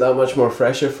makes it that much more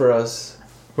fresher for us.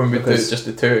 When we do just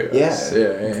the two of us.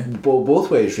 Yeah.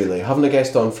 Both ways, really. Having a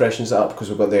guest on freshens it up because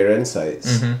we've got their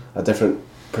insights, a different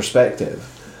perspective.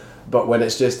 But when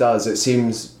it's just us, it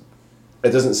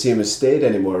doesn't seem as staid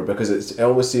anymore, because it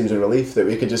almost seems a relief that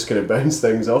we could just kind of bounce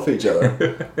things off each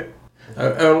other.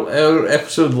 Our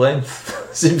episode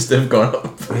length seems to have gone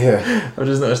up. Yeah. I've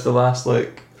just noticed the last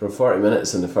from 40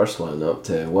 minutes in the first one up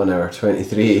to 1 hour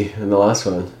 23 in the last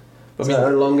one. Is that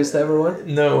our longest ever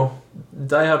one? No.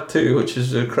 Die Hard 2, which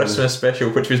is a Christmas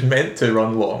special, which was meant to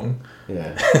run long.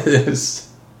 Yeah.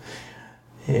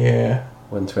 Yeah.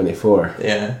 124.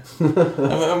 Yeah.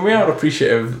 And we are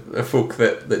appreciative of folk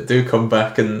that do come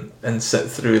back and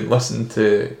sit through and listen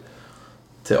to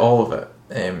all of it.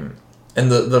 And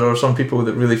there are some people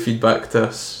that really feed back to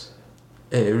us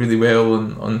really well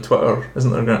on Twitter,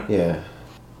 isn't there, Grant? Yeah.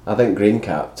 I think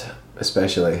Greencapped,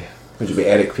 especially, would be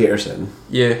Eric Peterson.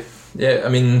 Yeah. I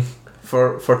mean,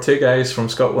 for two guys from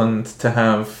Scotland to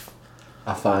have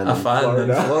a fan in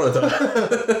Florida.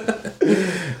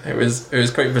 It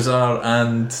was quite bizarre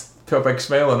and put a big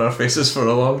smile on our faces for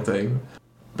a long time.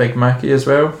 Big Mackie as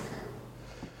well.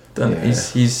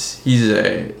 He's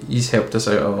helped us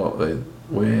out a lot with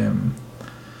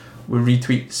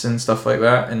retweets and stuff like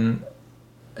that, and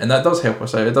that does help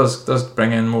us out. It does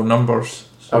bring in more numbers.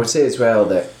 I would say as well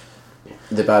that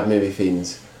the Bad Movie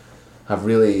Fiends have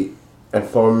really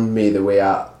informed me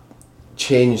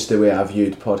changed the way I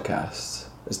viewed podcasts.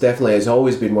 It's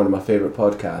always been one of my favourite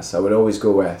podcasts. I would always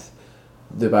go with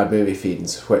the Bad Movie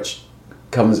Fiends, which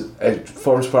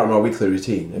forms part of my weekly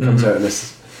routine. It comes out on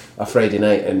a Friday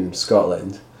night in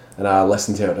Scotland, and I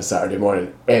listen to it on a Saturday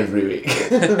morning every week.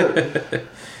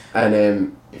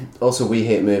 And also We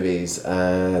Hate Movies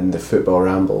and the Football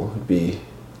Ramble would be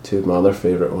two of my other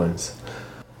favourite ones.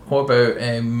 What about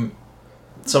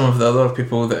some of the other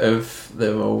people that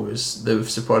they've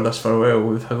supported us for a while?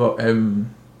 We've got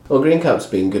well, Greencap's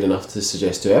been good enough to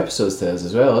suggest 2 episodes to us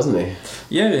as well, hasn't he?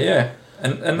 Yeah.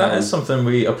 And that is something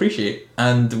we appreciate,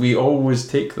 and we always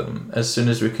take them as soon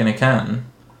as we kind of can.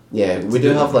 Yeah, we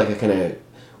do have like a kind of...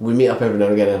 We meet up every now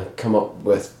and again and come up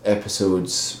with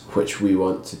episodes which we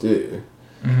want to do.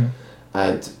 Mm-hmm.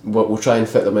 And we'll try and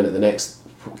fit them in at the next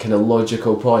kind of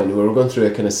logical point. We were going through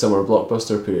a kind of summer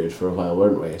blockbuster period for a while,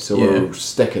 weren't we? So we're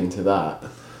sticking to that.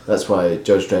 That's why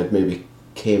Judge Dredd maybe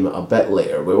came a bit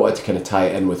later. We wanted to kind of tie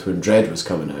it in with when Dredd was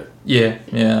coming out. Yeah,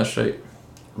 that's right.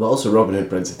 But also Robin Hood,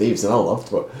 Prince of Thieves, and I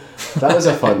loved it. That was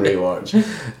a fun rewatch.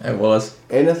 It was.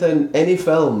 Any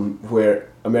film where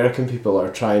American people are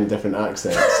trying different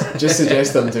accents, just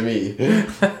suggest them to me.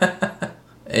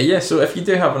 So if you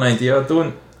do have an idea,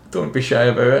 don't be shy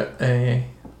about it.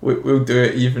 We'll do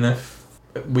it even if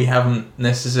we haven't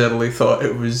necessarily thought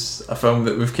it was a film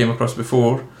that we've came across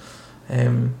before.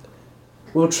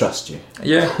 We'll trust you.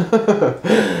 Yeah.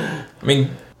 I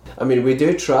mean, we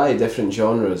do try different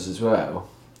genres as well.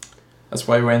 That's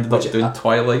why we ended up doing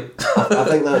Twilight. I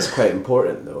think that's quite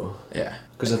important though. Yeah.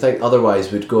 Because I think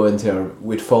otherwise we'd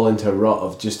fall into a rut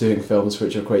of just doing films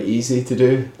which are quite easy to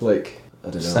do, like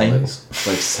I don't know, Signs.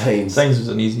 like Signs. Signs was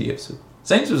an easy episode.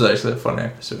 Signs was actually a fun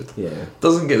episode. Yeah.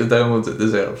 Doesn't get the downloads it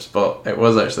deserves, but it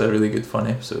was actually a really good fun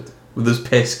episode with those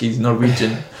pesky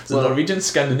Norwegian, Norwegian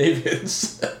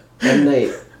Scandinavians. M.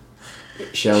 Night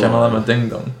Shyamalan Ding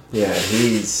Dong. Yeah,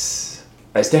 it's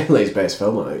definitely his best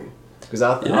film, I think. Because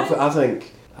I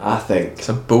think it's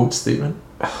a bold statement.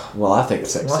 Well, I think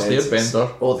Sixth Sense.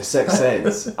 The Sixth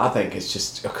Sense. I think it's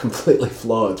just a completely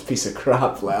flawed piece of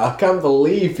crap. Like, I can't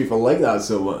believe people like that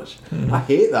so much. I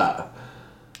hate that.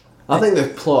 I think the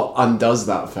plot undoes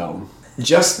that film.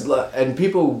 And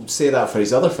people say that for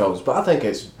his other films, but I think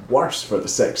it's worse for The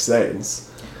Sixth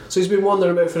Sense. So he's been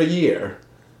wandering about for a year.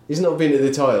 He's not been to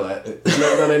the toilet. He's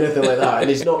not done anything like that, and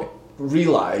he's not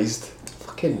realised.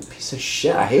 Fucking piece of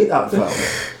shit. I hate that film.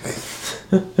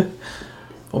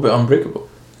 What about Unbreakable?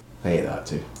 I hate that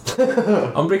too.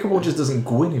 Unbreakable just doesn't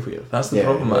go anywhere. That's the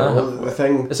problem. The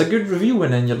thing. It's a good review,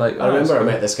 and then you're like. I remember I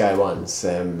met this guy once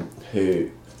who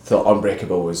thought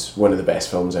Unbreakable was one of the best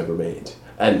films ever made,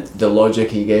 and the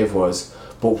logic he gave was,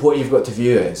 but what you've got to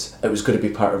view is it was going to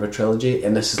be part of a trilogy,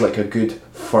 and this is like a good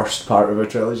first part of a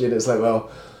trilogy, and it's like,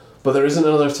 well, but there isn't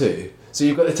another 2, so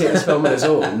you've got to take this film on its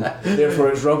own.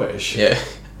 Therefore, it's rubbish. Yeah.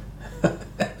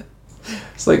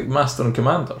 It's like Master and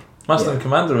Commander. Master and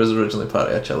Commander was originally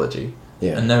part of a trilogy,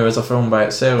 and now as a film by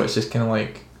itself, it's just kind of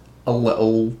like a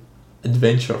little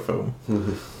adventure film.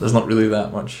 Mm-hmm. There's not really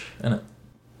that much in it.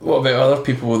 What about other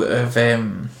people that have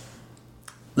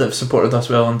supported us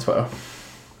well on Twitter?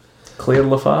 Claire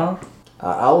Lafar?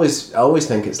 I always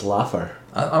think it's Laffer.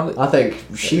 I think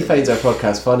she finds our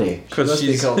podcast funny. She must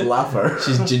be called Laffer.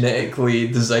 She's genetically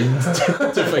designed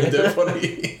to find it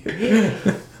funny.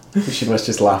 She must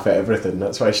just laugh at everything.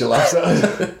 That's why she laughs at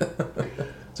us.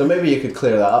 So maybe you could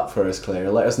clear that up for us,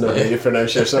 Claire. Let us know how you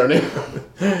pronounce your surname.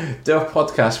 Do a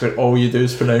podcast where all you do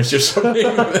is pronounce your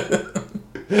surname.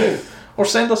 Or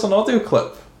send us an audio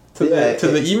clip to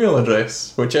the email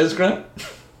address, which is Grant.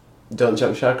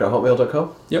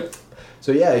 Don'tJumpShark@hotmail.com. Yep.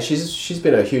 So yeah, she's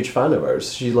been a huge fan of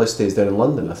ours. She stays down in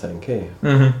London, I think.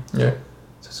 Mm-hmm. Yeah.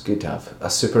 So it's good to have a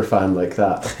super fan like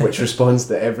that, which responds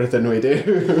to everything we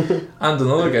do. And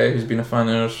another guy who's been a fan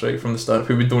of ours right from the start,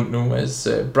 who we don't know, is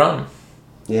Bram.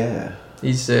 Yeah.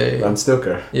 He's Bram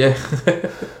Stoker. yeah.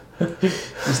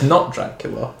 He's not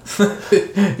Dracula.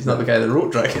 He's not the guy that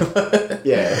wrote Dracula.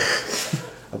 Yeah.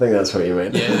 I think that's what you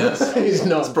meant. Yeah, He's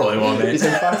not. that's probably what I meant. He's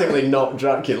emphatically not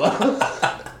Dracula.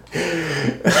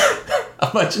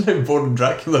 Imagine how boring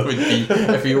Dracula would be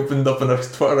if he opened up a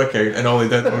Twitter account and all he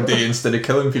did all day instead of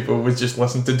killing people was just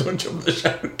listen to Don't Jump the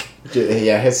Shark.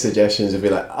 Yeah, his suggestions would be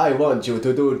like, I want you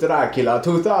to do Dracula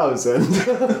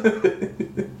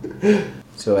 2000.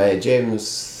 So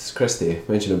James Christie,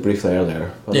 mentioned him briefly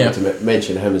earlier. I'd like to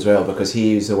mention him as well because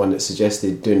he's the one that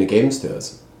suggested doing the games to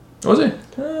us. Was he?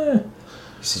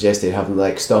 He suggested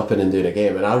having stopping and doing a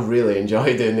game, and I really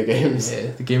enjoy doing the games.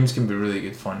 Yeah, the games can be really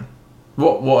good fun.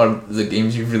 What are the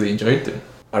games you've really enjoyed doing?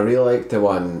 I really liked the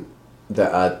one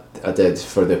that I did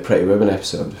for the Pretty Women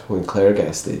episode when Claire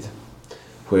guested,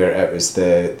 where it was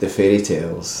the fairy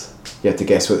tales. You had to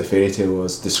guess what the fairy tale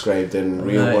was described in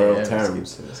real world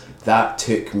terms. It was good. That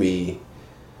took me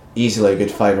easily a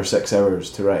good 5 or 6 hours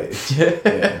to write.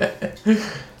 Yeah.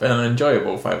 But an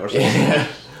enjoyable 5 or 6 hours.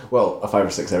 Well, 5 or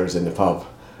 6 hours in the pub.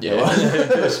 Yeah,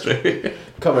 that's true.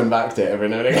 Coming back to it every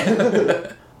now and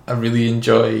again. I really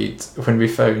enjoyed when we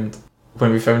found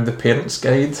the parents'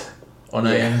 guide on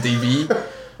IMDb.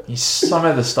 Some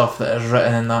of the stuff that is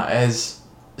written in that is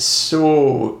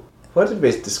so. What did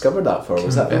we discover that for?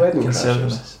 Was that the Wedding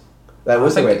Crashers? That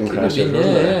was the Wedding Crashers,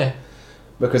 wasn't it? Yeah.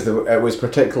 Because it was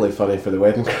particularly funny for the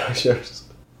Wedding Crashers,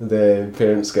 the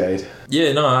parents' guide.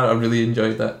 Yeah, no, I really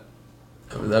enjoyed that.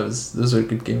 Those were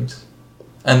good games,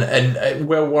 and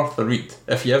well worth a read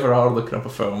if you ever are looking up a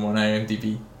film on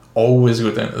IMDb. Always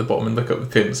go down to the bottom and look up the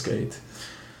parents' guide,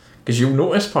 because you'll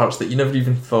notice parts that you never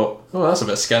even thought, oh, that's a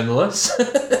bit scandalous.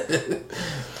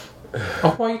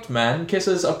 A white man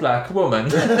kisses a black woman.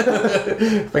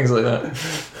 Things like that.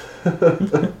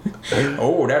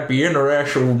 Oh, that'd be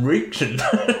interracial reaching.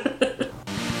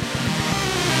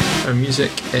 Our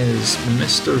music is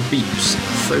Mr. Beeps,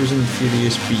 1000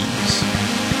 Furious Bees.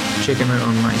 Check him out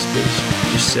on MySpace.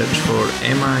 Just search for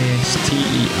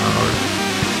MISTERBEEP.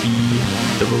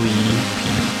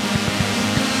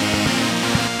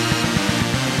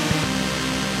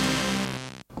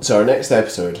 So our next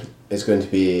episode is going to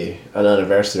be an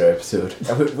anniversary episode.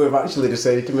 We've actually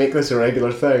decided to make this a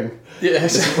regular thing.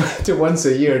 Yes. To once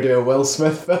a year do a Will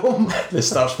Smith film. This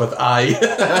starts with I.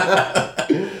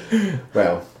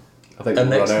 Well, I think we'll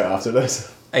run out after this.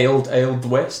 Isled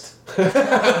West.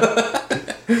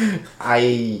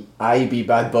 I be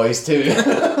bad boys too.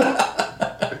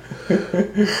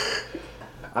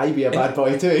 I be a bad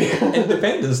boy too.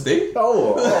 Independence Day.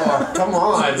 Oh, come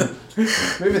on.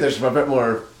 Maybe there's a bit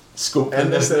more scope in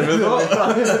this than we thought.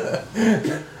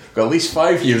 Got at least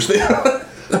 5 years there.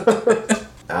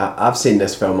 I've seen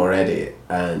this film already,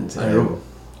 and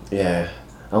yeah,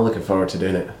 I'm looking forward to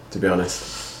doing it, to be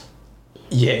honest.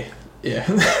 Yeah.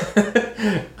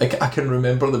 I can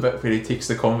remember the bit where he takes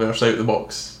the Converse out of the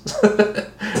box.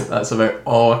 That's about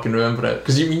all I can remember it.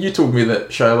 Because you told me that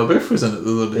Shia LaBeouf was in it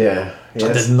the other day. Yeah. Which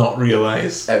I did not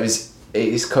realise. It was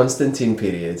 80s Constantine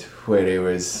period where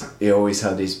he always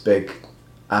had his big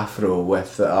afro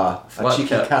with a cheeky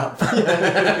cap.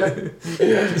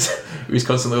 He was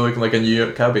constantly looking like a New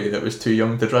York cabbie that was too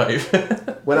young to drive.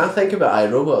 When I think about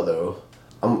iRobot though,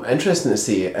 I'm interested to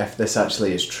see if this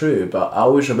actually is true, but I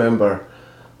always remember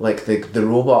the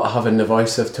robot having the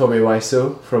voice of Tommy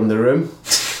Wiseau from The Room.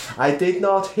 I did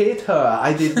not hit her.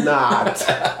 I did not.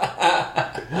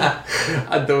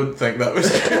 I don't think that was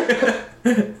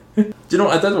true. Do you know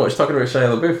what I did watch, talking about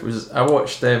Shia LaBeouf, I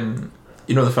watched the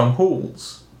film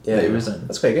Holes that he was in.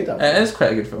 That's quite good. It is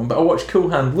quite a good film, but I watched Cool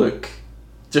Hand Luke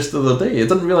just the other day. I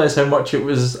didn't realise how much it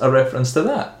was a reference to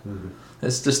that. Mm-hmm.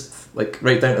 It's just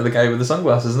right down to the guy with the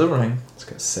sunglasses and everything. It's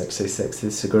got sexy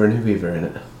Sigourney Weaver in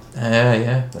it.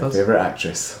 Yeah. My favourite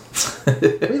actress. What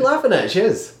are you laughing at? She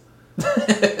is.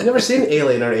 You've never seen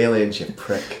Alien or Aliens, you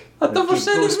prick. I never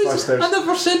said it was.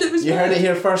 You heard it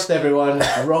here first, everyone.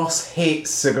 Ross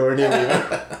hates Sigourney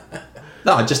Weaver.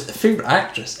 No, just favourite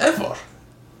actress ever.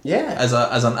 Yeah. As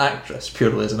an actress,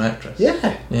 purely as an actress.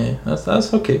 Yeah. Yeah,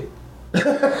 that's okay.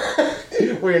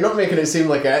 Well, you're not making it sound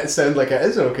like it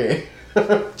is okay.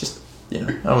 Just,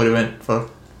 I would have went for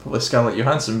probably Scarlett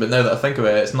Johansson, but now that I think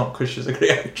about it, it's not because she's a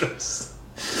great actress.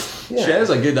 Yeah. She is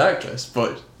a good actress,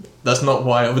 but that's not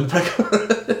why I would pick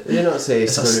her. You're not saying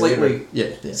Sigourney Weaver.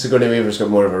 Yeah. Sigourney Weaver's got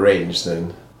more of a range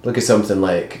then. Look at something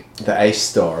like The Ice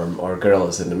Storm or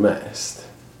Gorillas in the Mist.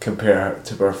 Compare her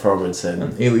to performance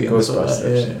in Alien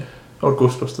Ghostbusters. Yeah. Or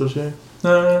Ghostbusters, yeah.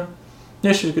 No.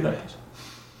 Yeah, she's a good actress.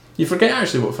 You forget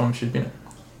actually what film she'd been in.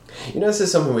 This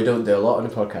is something we don't do a lot on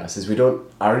the podcast, is we don't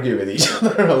argue with each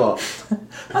other a lot.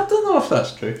 I don't know if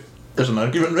that's true. There's an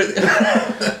argument right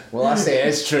there. Well, I say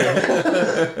it's true.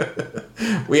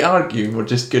 We argue, we're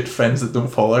just good friends that don't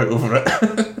fall out over it.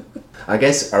 I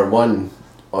guess our one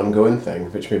ongoing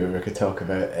thing, which maybe we could talk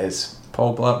about, is...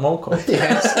 Paul Blart Mall Cop.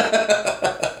 Yes.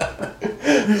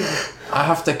 I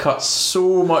have to cut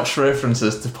so much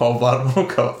references to Paul Blart Mall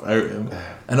Cop out of him.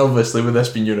 And obviously, with this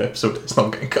being your episode, it's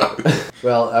not getting cut.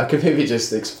 Well, I could maybe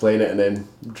just explain it and then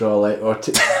draw a line, or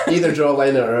either draw a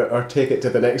line or take it to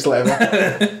the next level.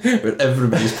 Where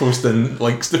everybody's posting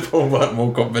links to Paul Blart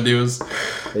Mall Cop videos.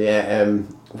 Yeah,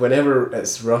 whenever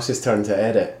it's Ross's turn to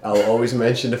edit, I'll always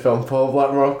mention the film Paul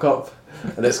Blart Mall Cop.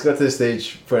 And it's got to the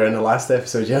stage where in the last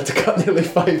episode you had to cut nearly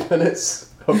 5 minutes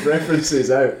of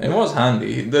references out. It was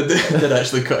handy. It did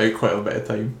actually cut out quite a bit of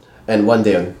time. And one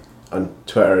day on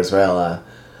Twitter as well,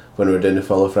 when we were doing the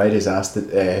Follow Fridays, I asked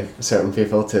certain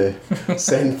people to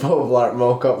send Paul Blart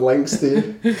Mall Cop links to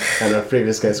you. And our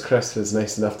previous guest Chris was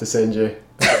nice enough to send you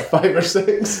 5 or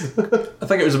 6. I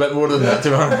think it was a bit more than that, to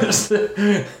be honest.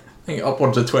 I think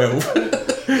upwards of 12.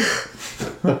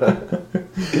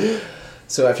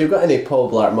 So if you've got any Paul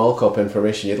Blart Mall Cop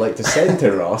information you'd like to send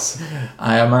to Ross...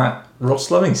 I am at Ross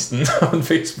Livingston on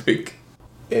Facebook.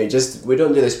 We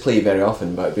don't do this plea very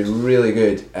often, but it'd be really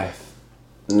good if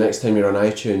the next time you're on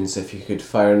iTunes, if you could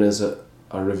fire in us a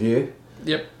review.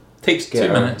 Yep. Takes 2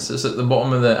 minutes. It's at the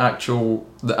bottom of the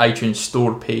iTunes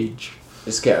store page.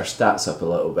 Just get our stats up a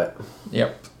little bit.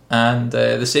 Yep. And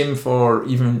the same for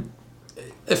even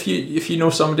if you know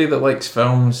somebody that likes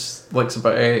films, likes a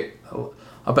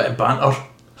bit of banter,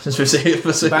 since we say it.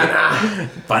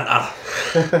 Banter.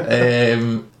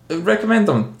 Recommend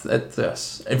them to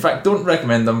us. In fact, don't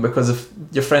recommend them, because if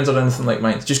your friends are anything like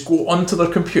mine, just go onto their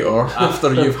computer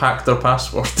after you've hacked their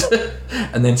password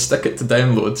and then stick it to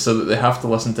download, so that they have to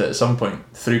listen to it at some point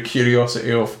through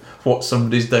curiosity of what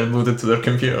somebody's downloaded to their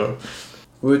computer.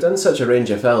 We've done such a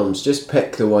range of films, just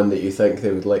pick the one that you think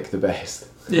they would like the best.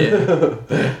 Yeah.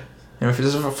 And if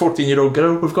it's a 14-year-old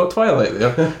girl, we've got Twilight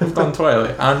there. We've done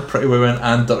Twilight and Pretty Women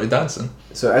and Dirty Dancing.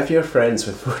 So if you're friends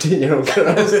with 14-year-old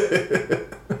girls,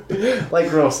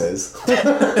 like Ross is...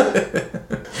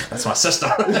 That's my sister.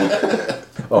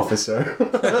 Officer.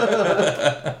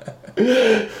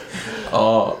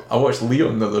 Oh, I watched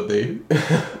Leon the other day.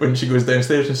 When she goes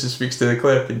downstairs and she speaks to the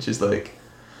clerk and she's like,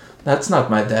 "That's not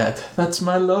my dad, that's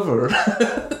my lover."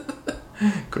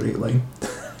 Great line.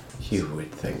 You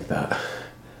would think that.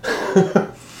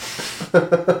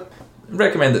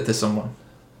 Recommend it to someone.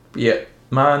 Yeah,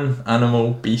 man,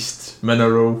 animal, beast,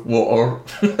 mineral, water,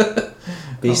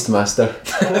 Beastmaster,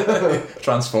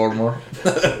 transformer,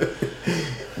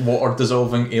 water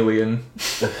dissolving alien,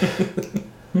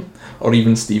 or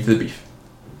even Steve the Beef.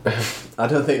 I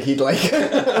don't think he'd like it.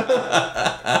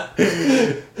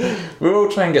 We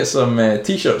will try and get some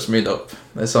t-shirts made up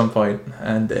at some point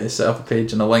and set up a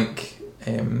page and a link,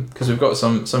 because we've got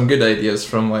some good ideas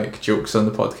from like jokes on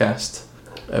the podcast,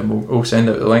 and we'll send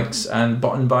out the links and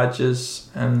button badges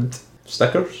and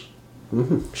stickers.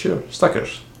 Mm-hmm. Sure,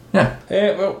 stickers. Yeah.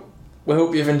 Well, we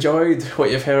hope you've enjoyed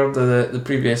what you've heard of the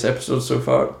previous episodes so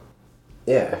far.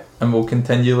 Yeah. And we'll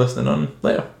continue listening on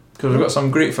later, because we've got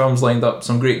some great films lined up,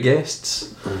 some great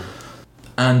guests,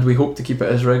 and we hope to keep it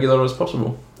as regular as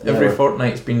possible. Every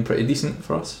fortnight's been pretty decent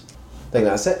for us. I think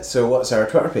that's it. So what's our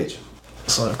Twitter page?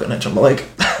 So I've got an itch on my leg.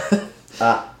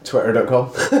 At twitter.com.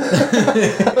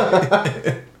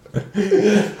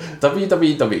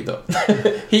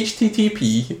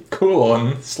 http://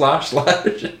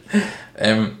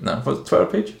 what's the Twitter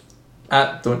page?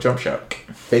 At Don't Jump Shark.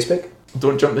 Facebook?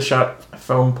 Don't Jump the Shark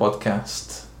Film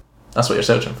Podcast. That's what you're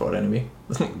searching for anyway.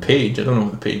 There's no page, I don't know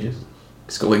what the page is.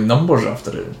 It's got like numbers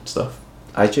after it and stuff.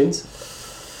 iTunes,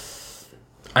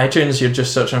 you're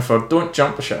just searching for Don't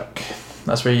Jump the Shark.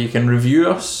 That's where you can review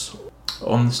us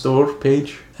on the store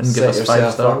page and give us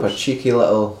 5 stars. Up a cheeky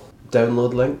little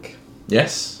download link.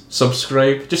 Yes.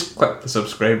 Subscribe. Just click the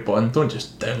subscribe button. Don't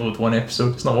just download one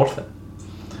episode. It's not worth it.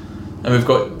 And we've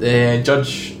got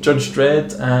Judge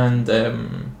Dredd and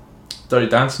Dirty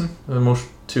Dancing, the most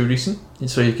 2 recent.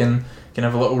 So you can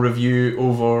have a little review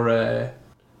over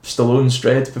Stallone's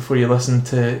Dredd before you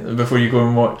go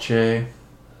and watch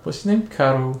what's his name?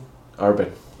 Carl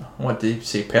Urban. What did you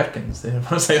say? Perkins there.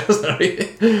 I was like, that's not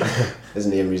right.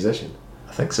 Isn't he a musician?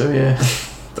 I think so, yeah.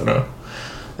 Don't know.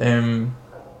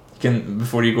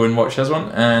 Before you go and watch his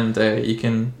one, and you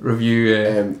can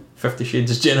review 50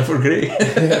 Shades of Jennifer Grey.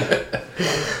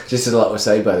 Just as a little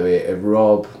aside, by the way,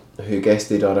 Rob, who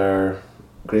guested on our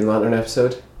Green Lantern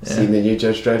episode, seen the new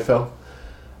Judge Dredd film,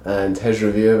 and his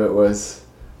review of it was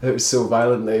so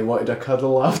violent that he wanted a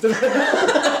cuddle after it.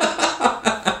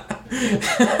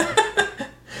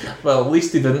 Well, at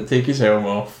least he didn't take his helm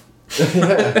off.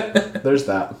 Yeah, there's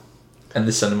that. In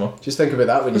the cinema. Just think about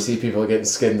that when you see people getting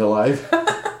skinned alive.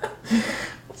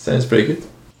 Sounds pretty good.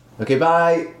 Okay,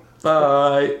 bye.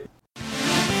 Bye.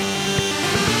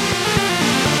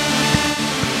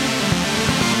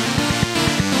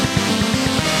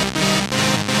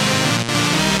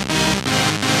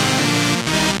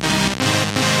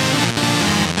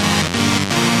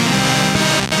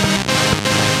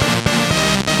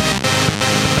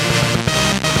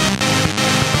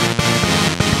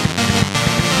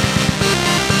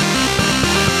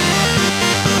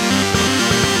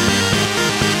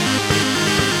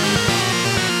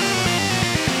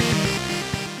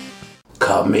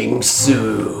 Coming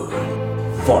soon,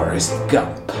 Forrest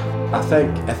Gump. I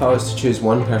think if I was to choose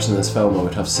one person in this film I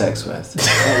would have sex with,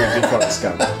 that would be Forrest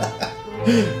Gump.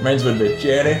 Mine's would be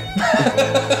Jenny.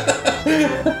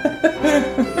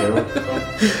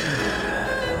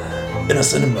 In a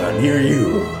cinema near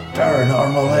you,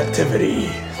 Paranormal Activity.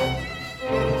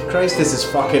 Christ, this is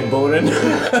fucking boring.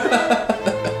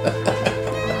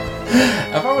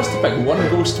 If I was to pick one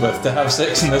ghost with to have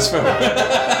sex in this film,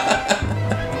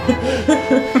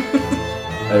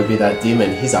 I would be that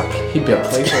demon. He'd be a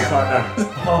playful partner.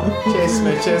 Oh, chase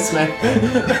me.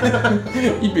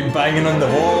 he'd be banging on the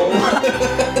wall,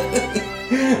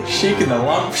 shaking the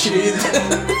lampshade.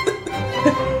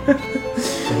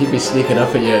 He'd be sneaking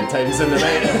up at you at times in the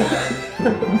night.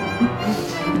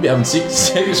 He'd be having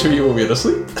sex with you while you're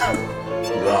asleep.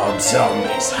 Rob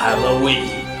Zombie's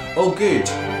Halloween. Oh good.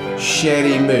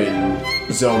 Sherry Moon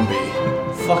Zombie.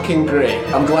 Fucking great.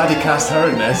 I'm glad he cast her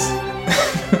in this.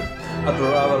 I'd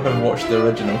rather have watched the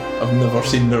original. I've never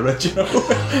seen the original.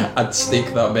 I'd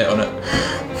stake that bet on it.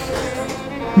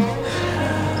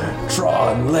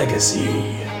 Tron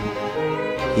Legacy.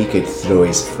 He could throw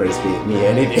his frisbee at me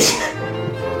any day.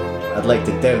 I'd like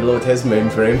to download his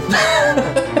Moonframe.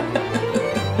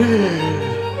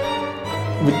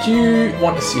 Would you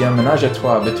want to see a menage a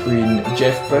trois between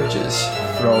Jeff Bridges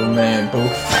from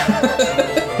both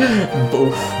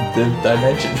the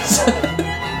dimensions?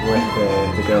 With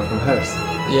the girl from House.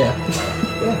 Yeah.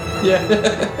 Yeah.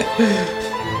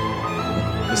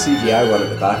 The CGI one at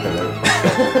the back of it.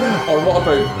 Or what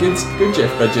about good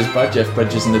Jeff Bridges, bad Jeff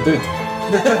Bridges and the dude?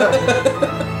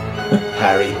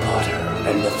 Harry Potter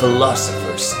and the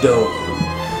Philosopher's Stone.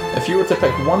 If you were to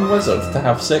pick one wizard to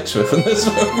have sex with in this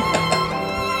film,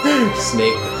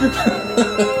 Snape.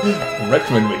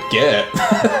 Rickman would get.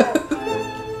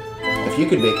 If you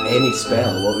could make any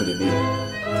spell, what would it be?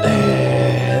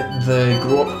 The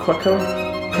grow up quicker.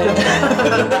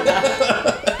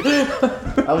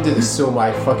 I would do the sew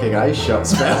my fucking eyes shut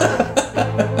spell.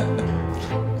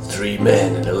 3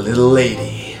 men and a little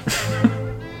lady.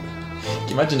 Can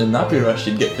you imagine the nappy rush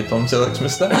you'd get for Tom Selleck's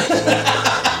moustache?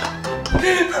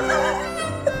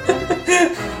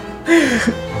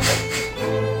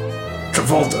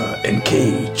 Travolta and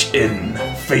Cage in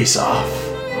Face Off.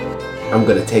 I'm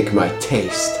gonna take my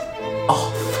taste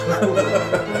off.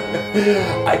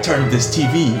 I turned this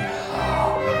TV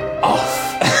off.